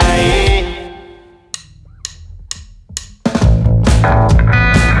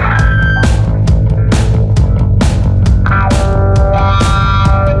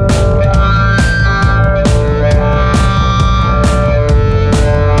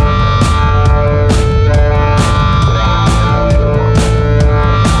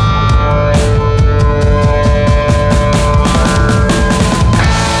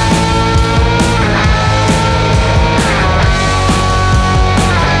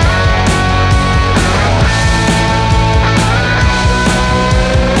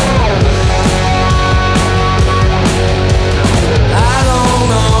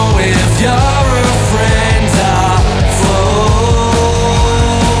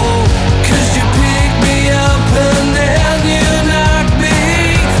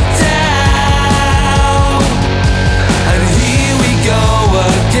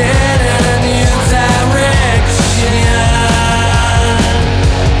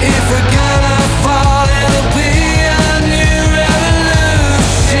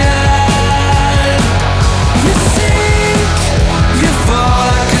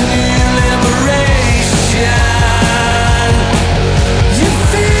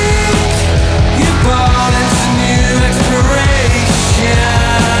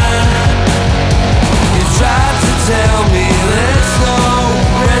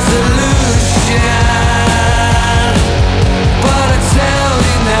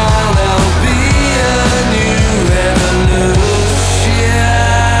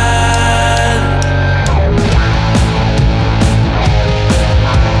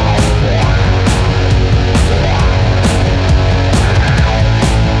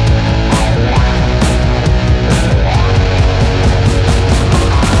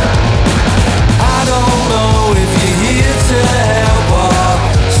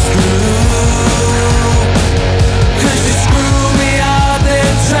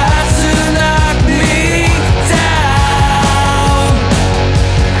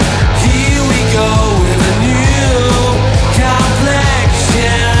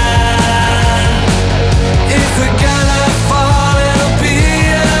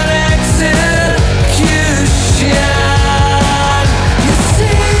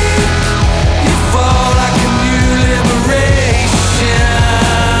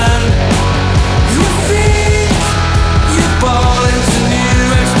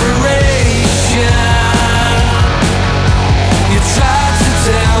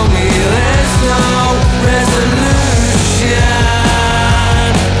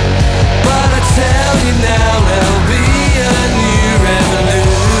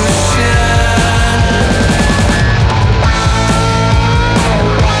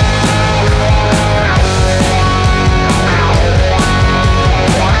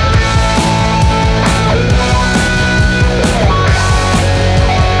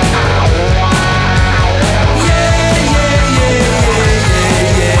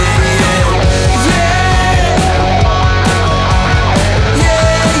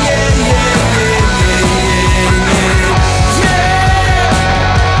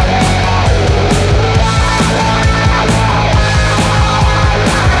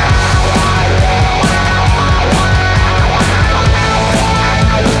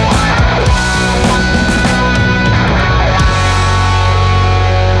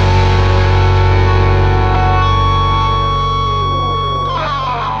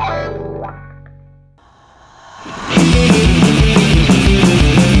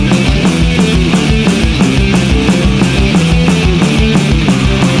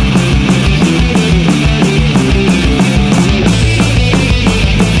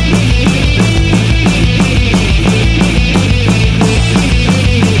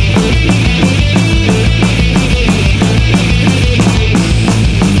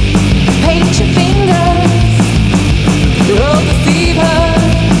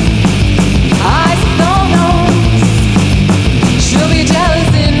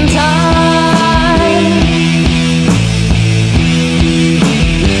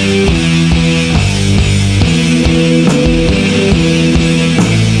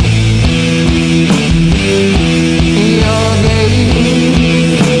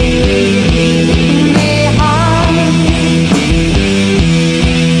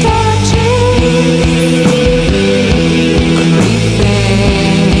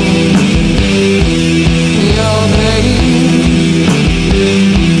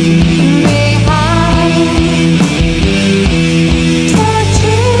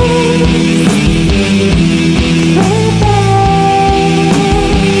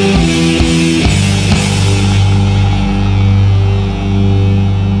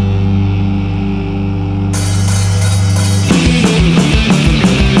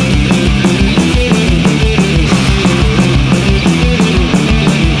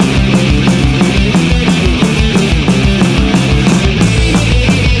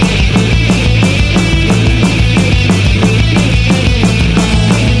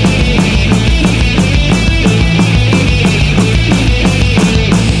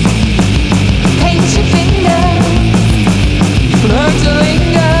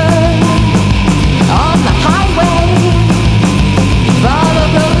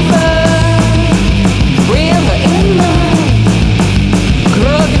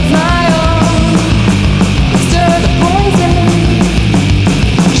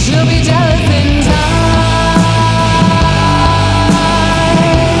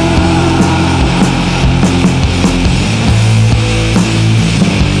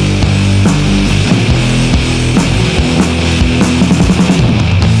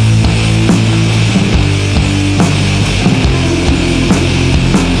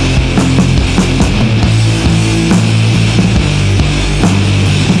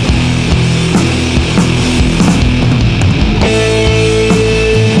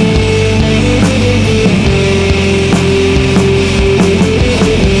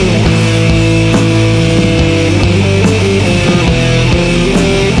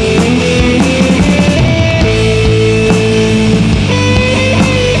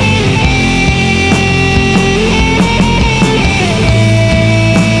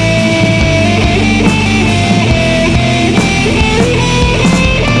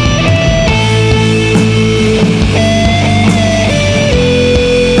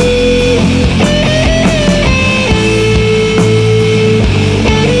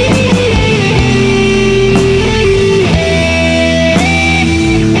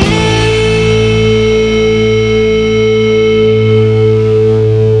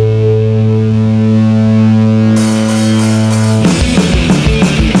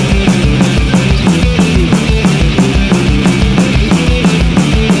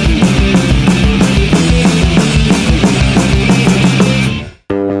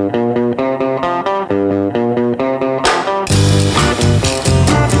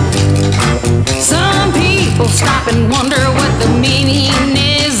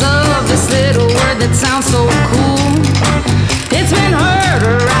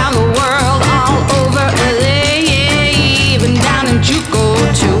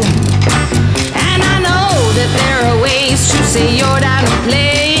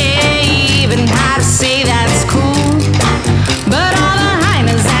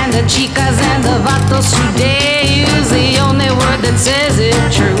 chicas and the vatos today use the only word that says it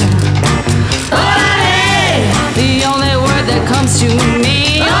true. Orale, the only word that comes to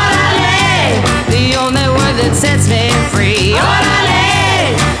me. Orale, the only word that sets me free.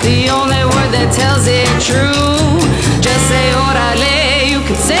 Orale, the only word that tells it true. Just say orale, you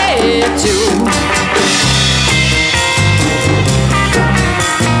can say it too.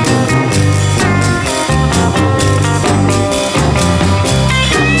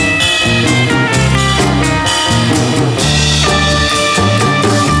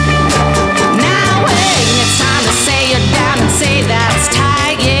 Say that's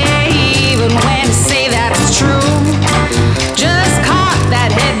tight, yeah, even when you say that's true. Just cock that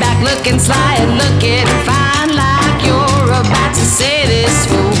head back, looking sly and looking fine, like you're about to say this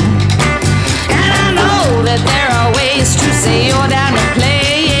fool. And I know that there are ways to say you're down to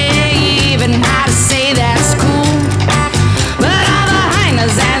play, yeah, even how to say that's cool. But all the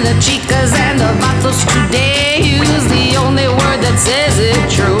hyenas and the chicas and the vatos today use the only word that says it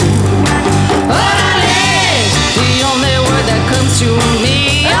true. Orale, the only word that comes to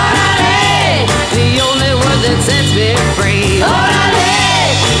me. Orale, the only word that sets me free.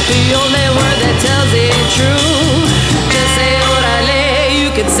 Orale, the only word that tells it true. Just say orale, you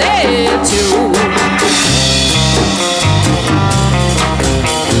can say it too.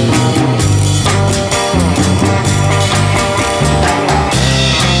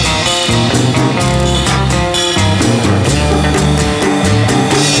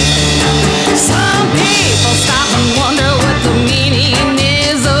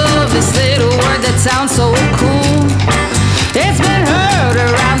 Sounds so cool. It's been heard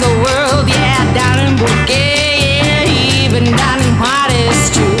around the world, yeah, down in Duguay, yeah, even down in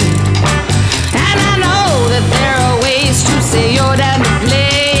Juarez too. And I know that there are ways to say you're down to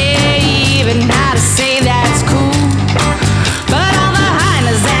play, even how to say that's cool. But all the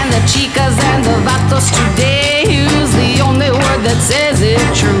hyenas and the chicas and the vatos today use the only word that says it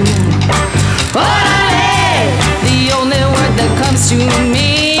true. Orale, the only word that comes to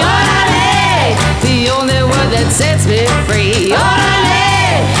me. Orale, the only word that sets me free.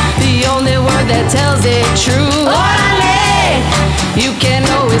 Orale, the only word that tells it true. Orale, you can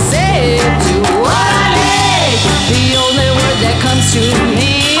always say it too. Orale, the only word that comes to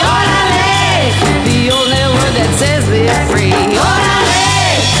me. Orale, the only word that sets me free.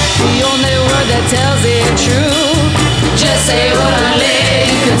 Orale, the only word that tells it true. Just say orale,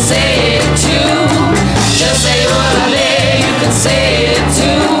 you can say it too. Just say orale, you can say it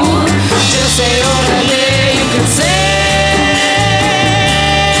too. Just say orale, you can say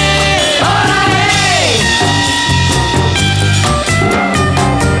orale.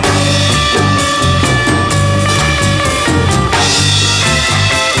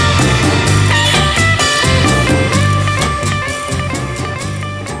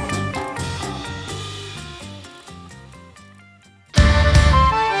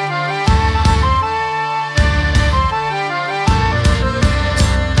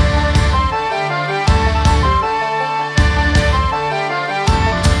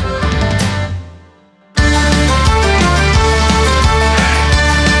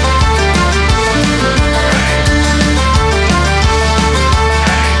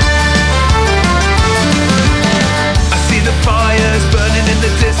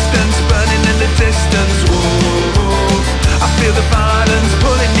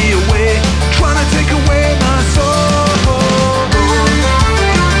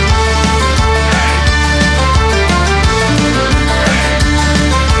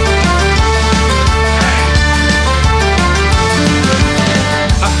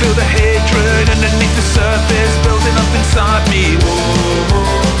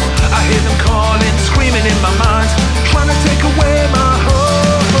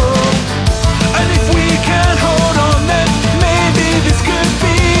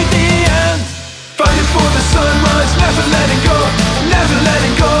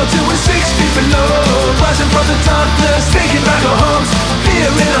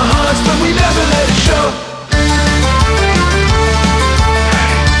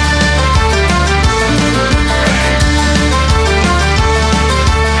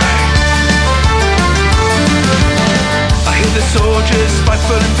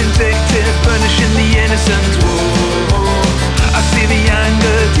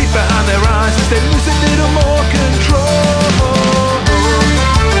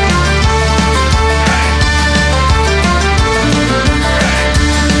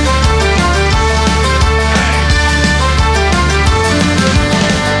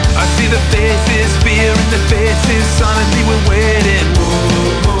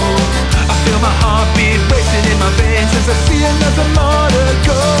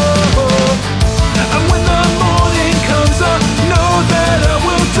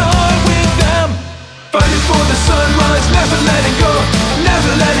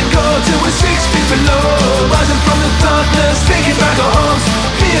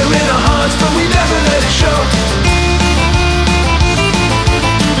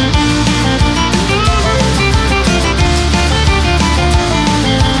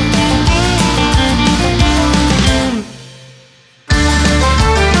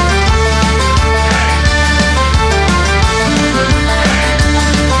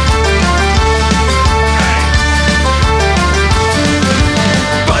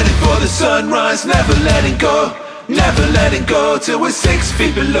 sunrise, never letting go. Never letting go till we're 6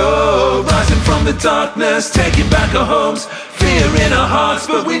 feet below. Rising from the darkness, taking back our homes. Fear in our hearts,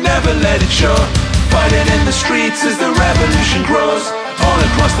 but we never let it show. Fighting in the streets as the revolution grows. All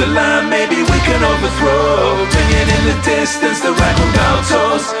across the land, maybe we can overthrow. Ringing in the distance, the record bell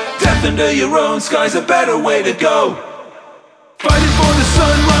tolls. Death under your own sky's a better way to go. Fighting for the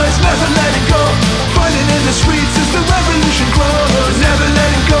sunrise, never letting go. Fighting in the streets as the revolution grows. Never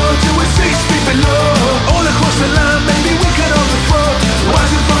letting go till we're 6 feet below. All across the land, maybe we can overthrow.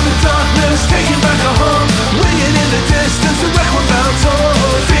 Rising from the darkness, taking back our home. Ringing in the distance, the record bell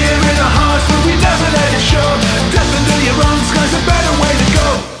tolls. Fear in our hearts, but we never let it show. Death under your own sky's a better way to go.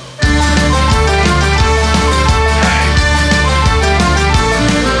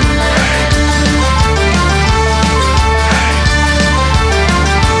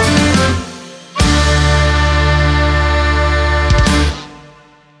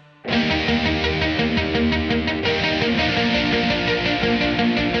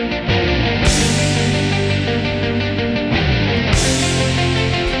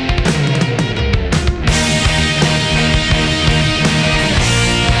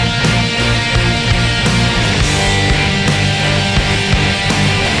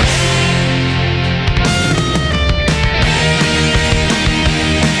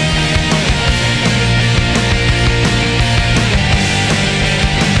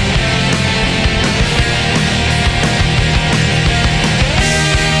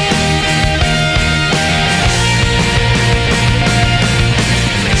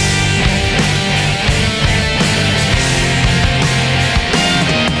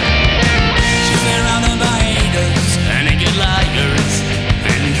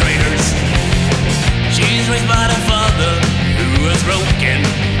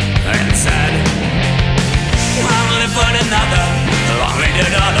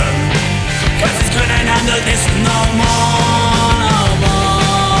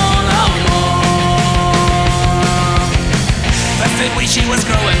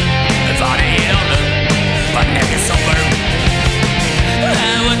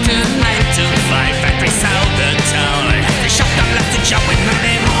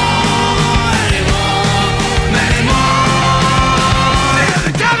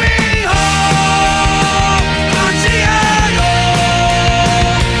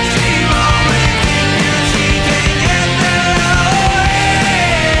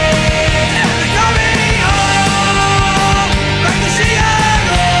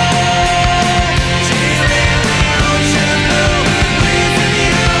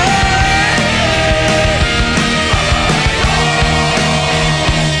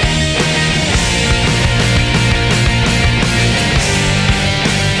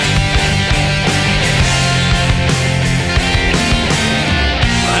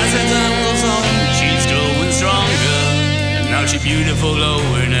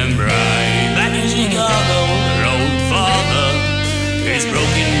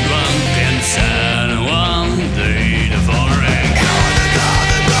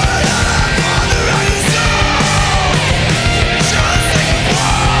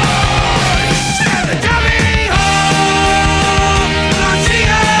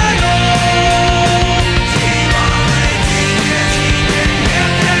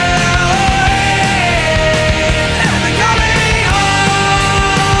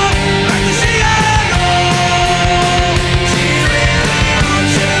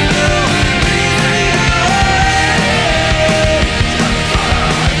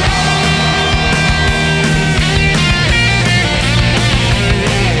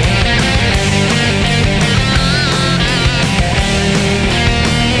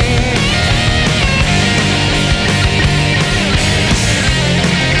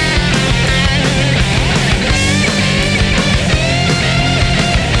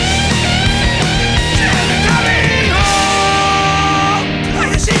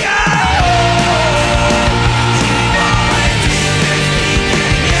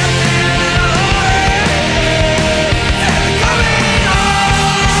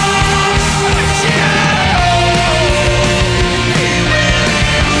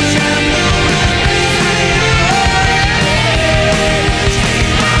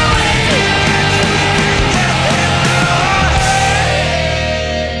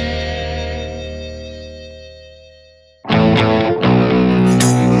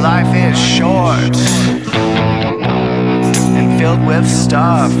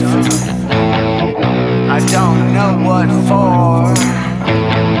 stuff I don't know what for.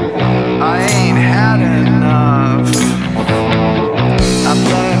 I ain't had enough. I've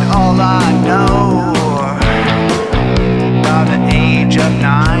learned all I know by the age of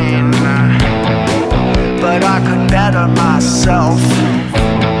 9.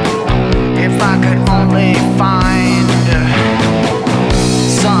 only find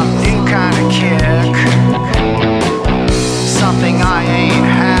some new kind of kick, something I ain't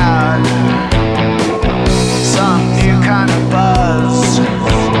had, some new kind of buzz.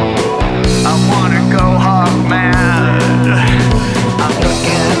 I wanna go hog mad. I'm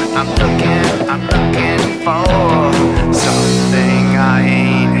looking for something I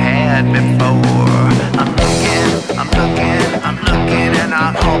ain't had before. I'm looking, and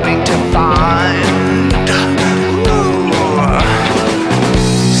I'm hoping to find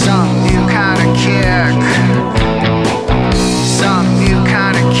some new kind of kick, some new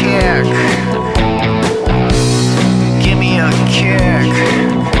kind of kick. Give me a kick.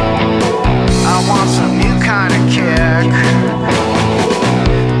 I want some new kind of kick.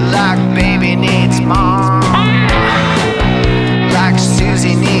 Like baby needs mom, like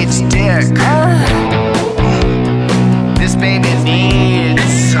Susie needs dick. This baby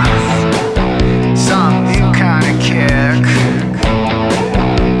needs some new kind of kick.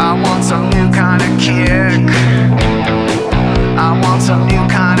 I want some new kind of kick. I want some new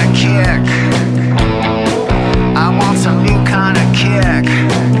kind of kick. I want some new kind of kick.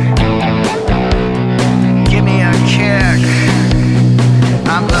 Give me a kick.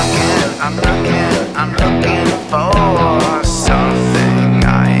 I'm looking for something I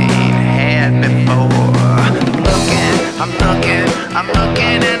ain't had before. I'm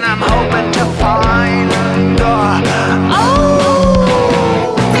looking, and I'm hoping to find.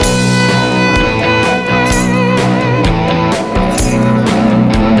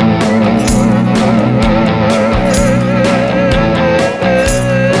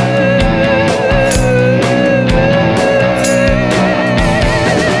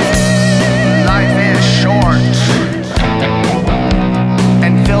 Life is short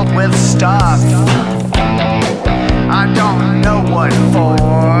and filled with stuff I don't know what for,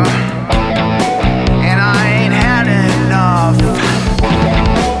 and I ain't had enough.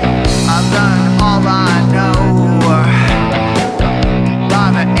 I've done all I know by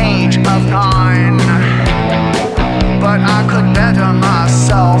the age of 9, but I could better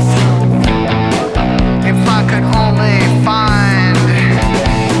myself if I could only find.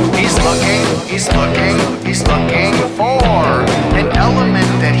 He's looking for an element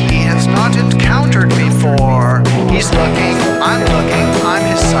that he has not encountered before. He's looking, I'm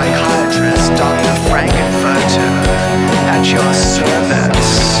his psychiatrist, Dr. Frankenfurter, at your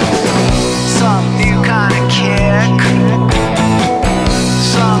service. Some new kind of kick,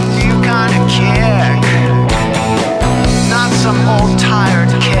 some new kind of kick, not some old tired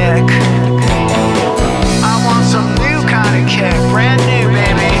kick. I want some new kind of kick, brand new,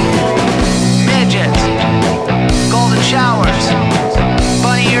 baby. Midget, golden showers,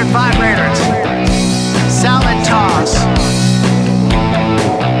 bunny-eared vibrators, salad toss,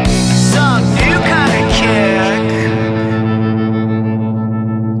 some new kind of kick.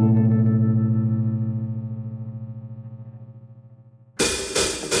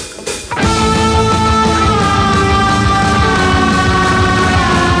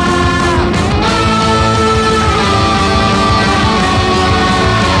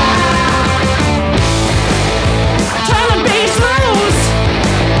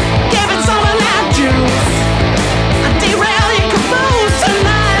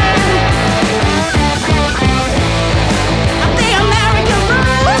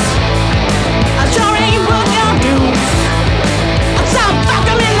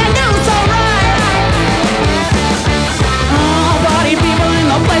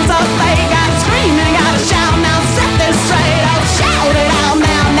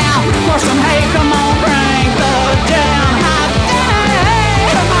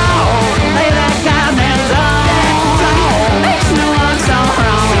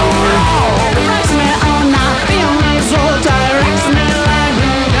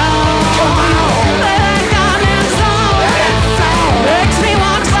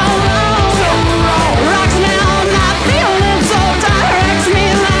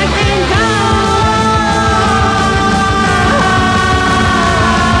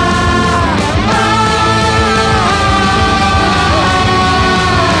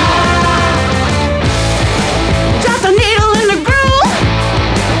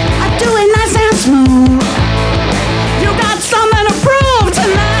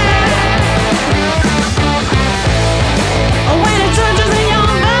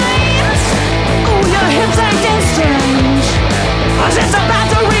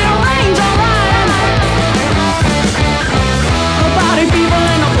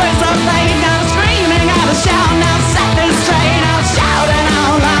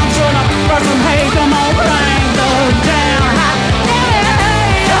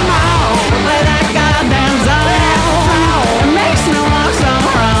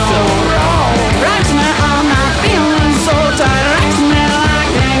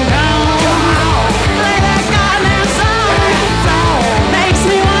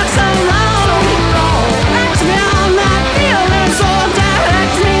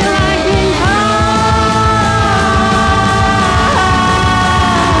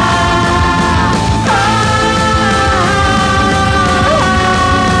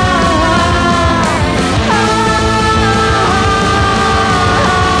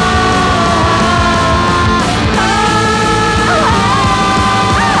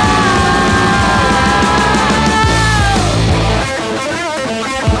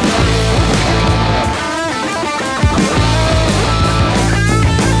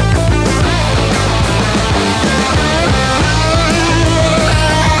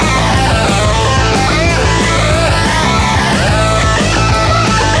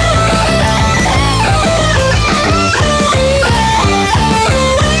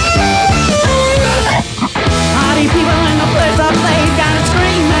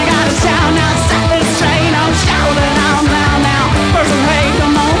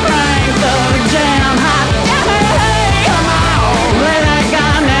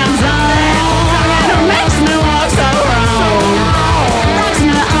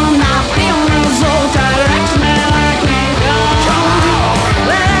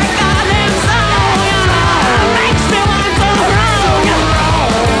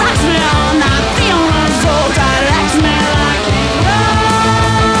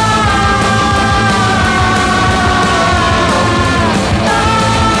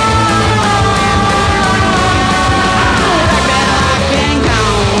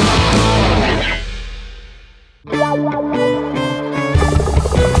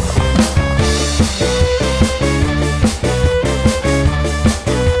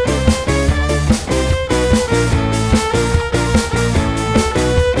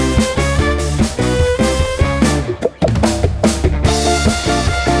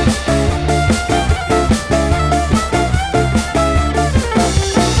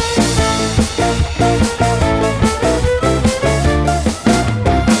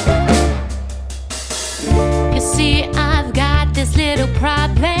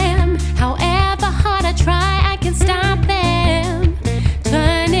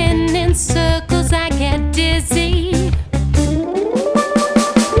 dizzy.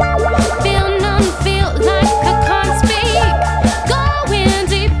 Feel numb, feel like I can't speak. Going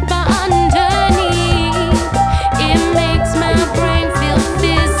deeper underneath. It makes my brain feel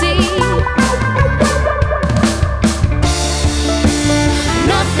fizzy.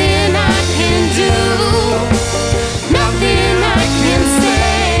 Nothing I can do, nothing I can say.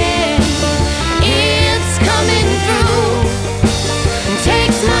 It's coming through,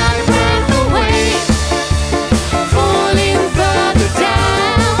 takes my breath away. Falling further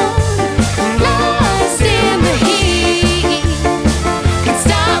down, lost in the heat. Can't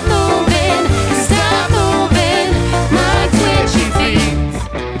stop moving, my twitchy feet.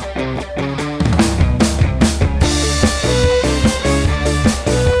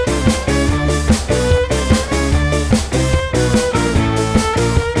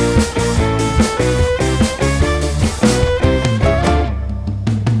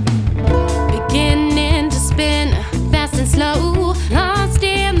 Beginning to spin fast and slow, lost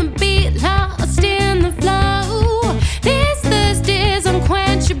in the beat, lost in the flow. This thirst is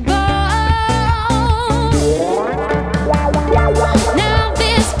unquenchable. Now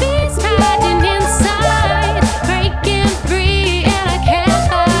this beast hiding inside, breaking free and I can't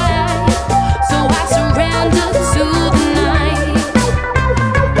hide. So I surrender to the night.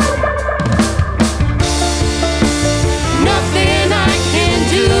 Nothing I can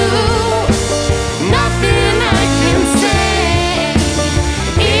do, nothing I can say.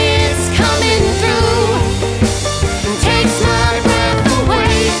 It's coming through, takes my breath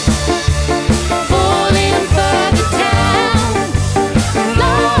away. Falling further down,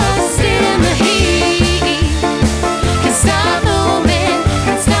 lost in the heat. Can't stop moving,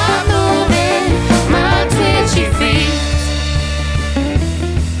 my twitchy feet.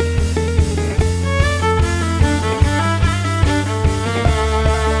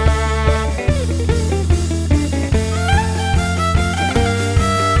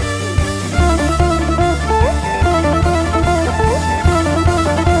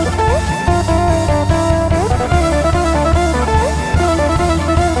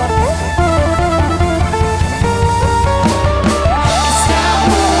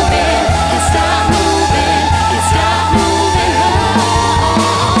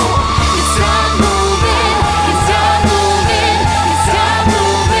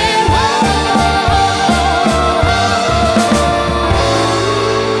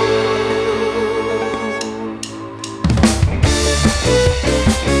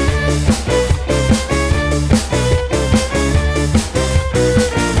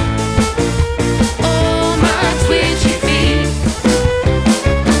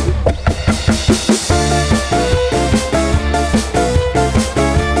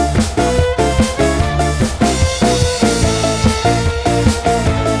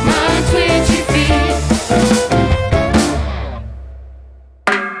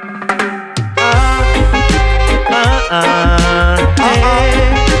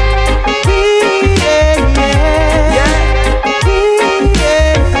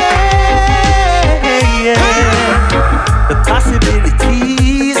 The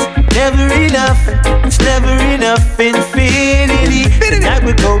possibilities, never enough. It's never enough. Infinity. Tonight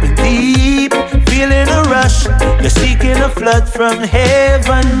we're going deep, feeling a rush. You're seeking a flood from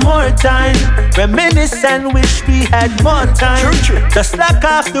heaven. More time, reminisce and wish we had more time. Just lock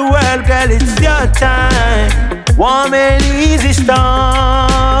off the world, girl, it's your time. Warm and easy storm,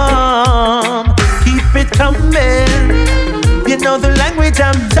 keep it coming. You know the language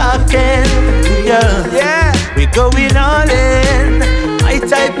I'm talking. Yeah, we're going all in. My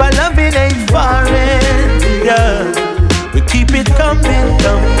type of loving ain't foreign. Yeah, we keep it coming,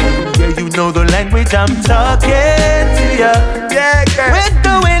 coming. Yeah, you know the language I'm talking to ya. Yeah, girl, we're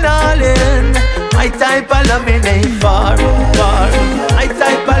going all in. My type of loving ain't foreign, foreign. My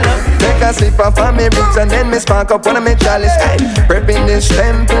type of loving. Take a sip off of me roots and then me spark up one of me chalice. Hey, prepping this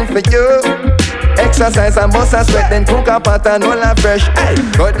temple for you. Exercise and bust a sweat, then cook a pot and all a fresh. Hey,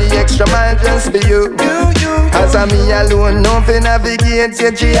 got the extra mile just for you. As a me alone, no fi navigate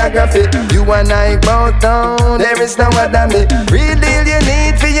your geography. You and I bow down, there is no other me. Real deal you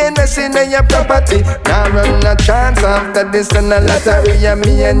need for investing in your property. Now run a chance after this and a lottery. And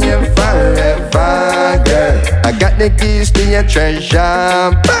me and you forever, girl. I got the keys to your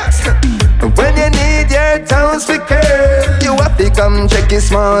treasure box. When you need your toes for curl, you have to come check your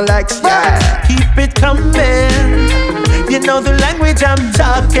small legs, yeah. Keep it coming. You know the language I'm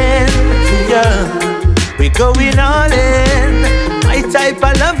talking. Yeah, we going all in. My type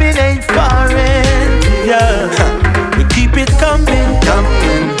of loving ain't foreign. Yeah, we keep it coming,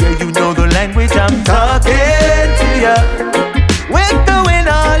 coming. Yeah, you know the language I'm talking to ya. We're going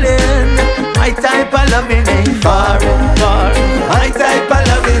all in. My type of loving ain't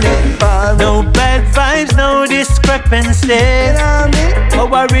discrepancy.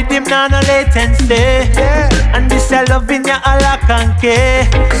 Our rhythm now no latency. And this I love in your lock and key.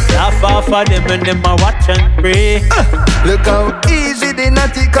 Laugh off of them and them a watch and pray. Look how easy the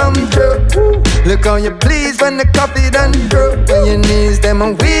natty come true. Look how you please when the coffee done through. When your knees them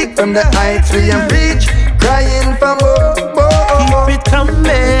are weak from the heights we have reached, crying for more. Keep it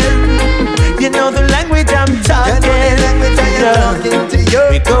coming. You know the language I'm talking. Talking to you.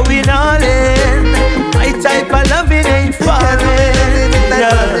 We going all in. My type of loving ain't foreign.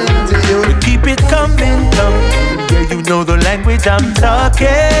 We keep it coming. Yeah, you know the language I'm talking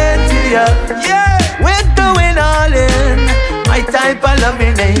to you. Yeah, we're going all in. My type of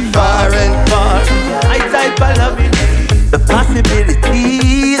loving ain't foreign. My type of loving. The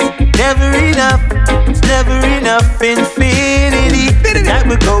possibilities never enough. It's never enough. Infinity. Tonight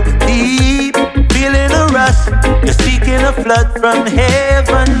we're going deep. Feeling a rush. You're seeking a flood from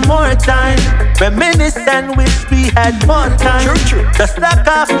heaven. More time. Reminisce and wish we had more time. Just knock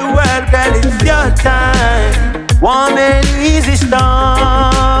off the world, girl, it's your time. Warm and easy storm.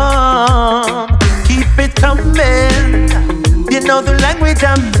 Keep it coming. You know the language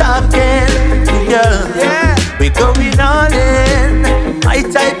I'm talking. Yeah. We going all in. My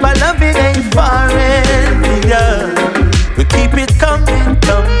type of loving ain't foreign. Yeah. We keep it coming.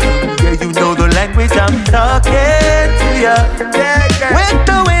 Yeah, you know the language I'm talking to ya. We're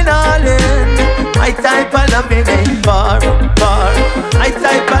going all in. My type of loving ain't far. My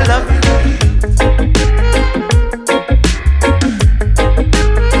type of loving.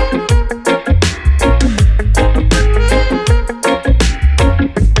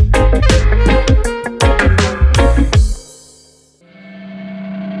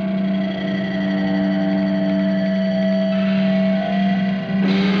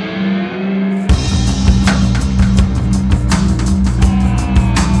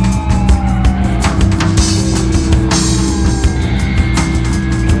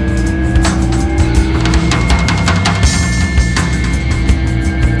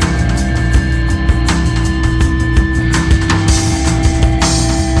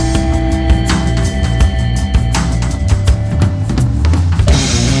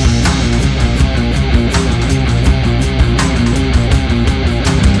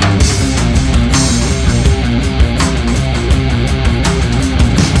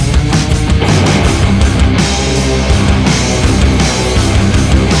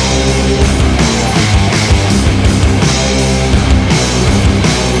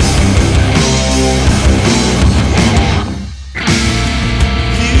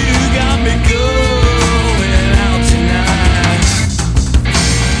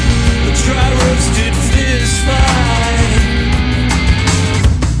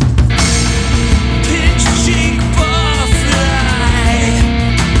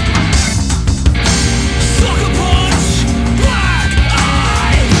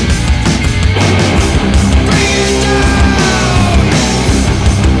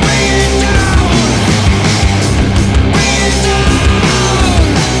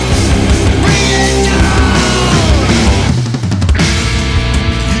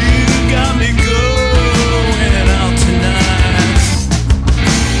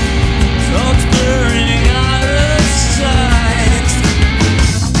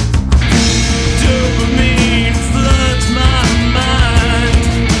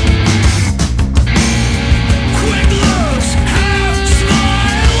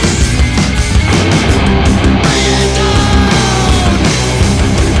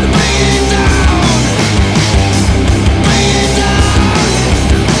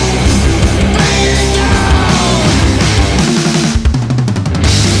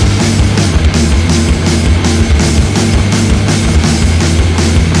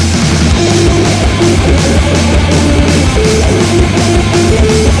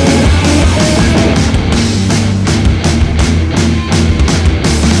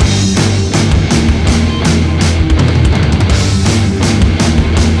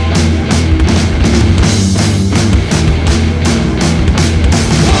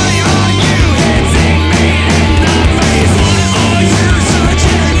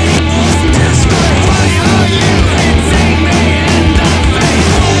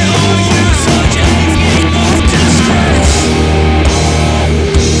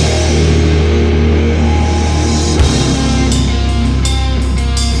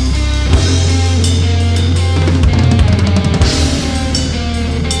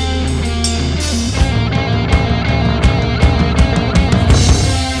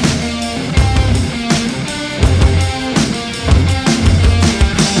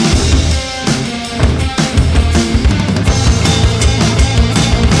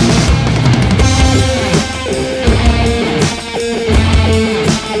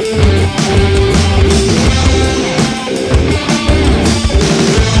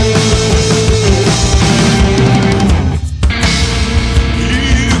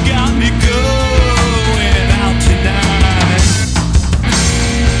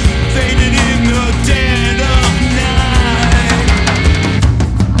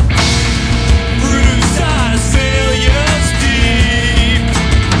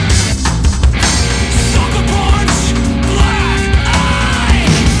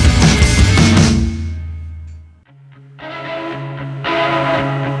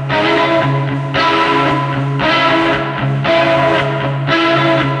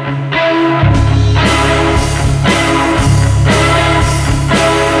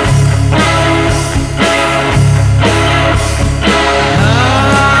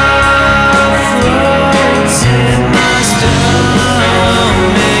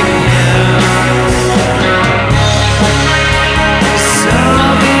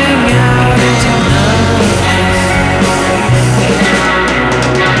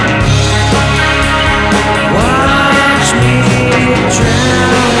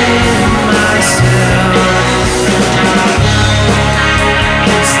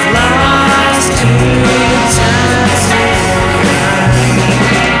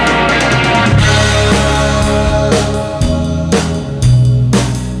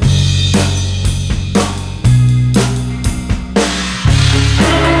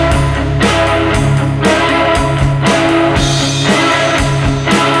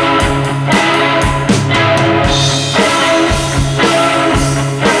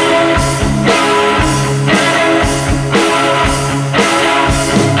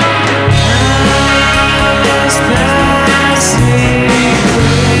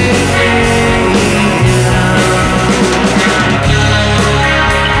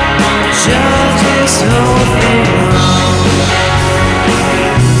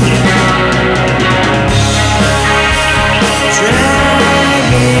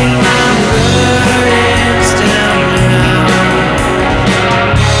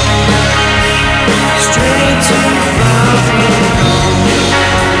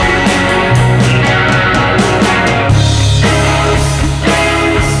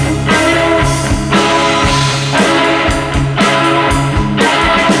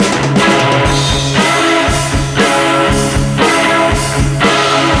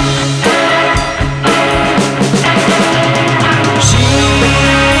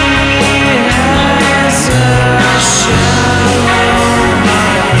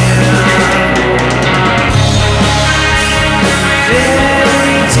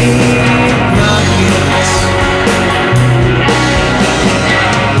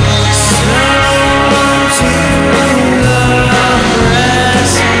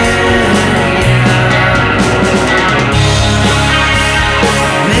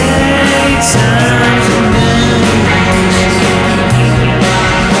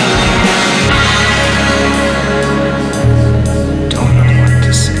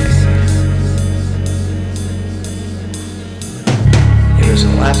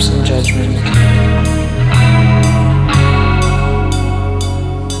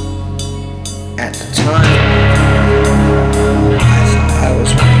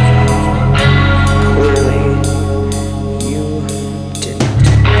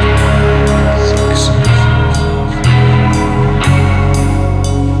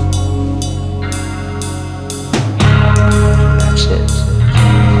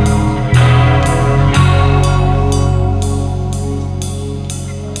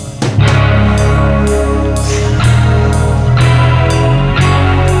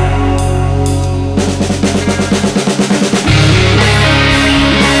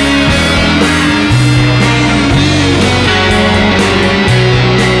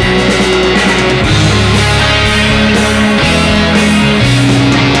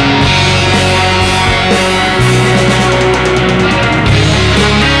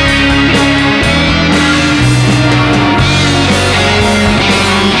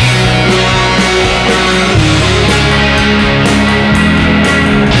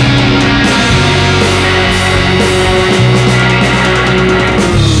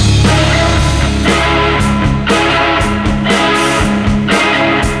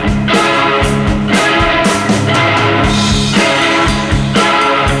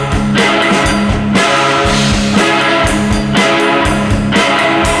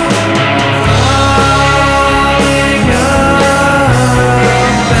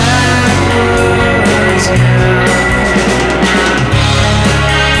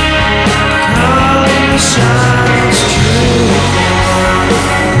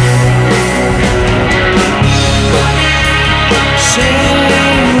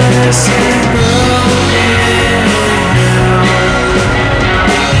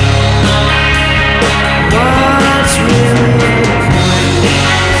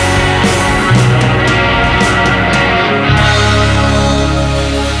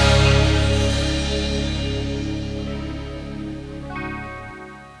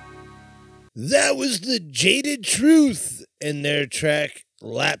 That was the Jaded Truth and their track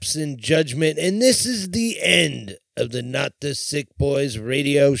Lapse in Judgment. And this is the end of the Not the Sick Boys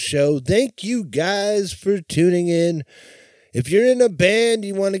radio show. Thank you guys for tuning in. If you're in a band,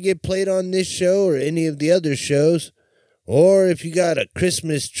 you want to get played on this show or any of the other shows, or if you got a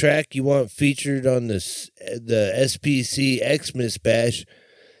Christmas track you want featured on the SPC Xmas Bash,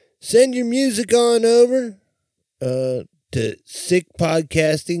 send your music on over to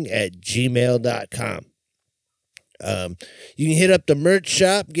sickpodcasting@gmail.com. You can hit up the merch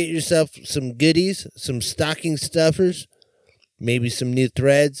shop, get yourself some goodies, some stocking stuffers, maybe some new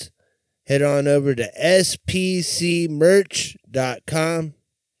threads. Head on over to spcmerch.com.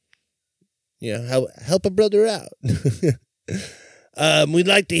 You know, help a brother out. We'd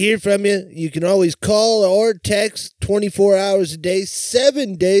like to hear from you. You can always call or text 24 hours a day,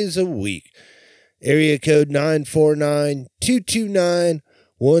 7 days a week. Area code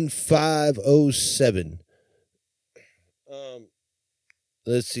 949-229-1507.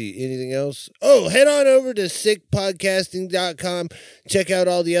 Let's see, anything else? Oh, head on over to sickpodcasting.com. Check out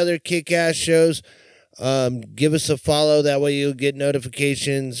all the other kick-ass shows. Give us a follow. That way you'll get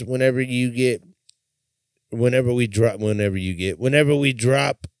notifications whenever we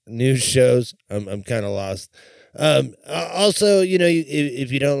drop new shows. I'm kind of lost. Also, you know,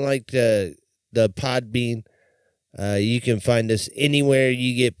 if you don't like the Podbean, you can find us anywhere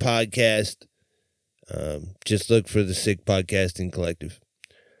you get podcast. Just look for the Sick Podcasting Collective.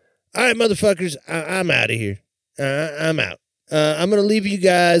 All right, motherfuckers, I'm out of here. I'm out. I'm going to leave you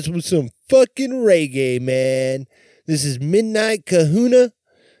guys with some fucking reggae, man. This is Midnight Kahuna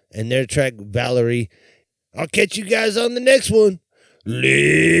and their track Valerie. I'll catch you guys on the next one. Later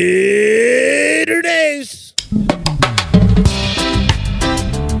days.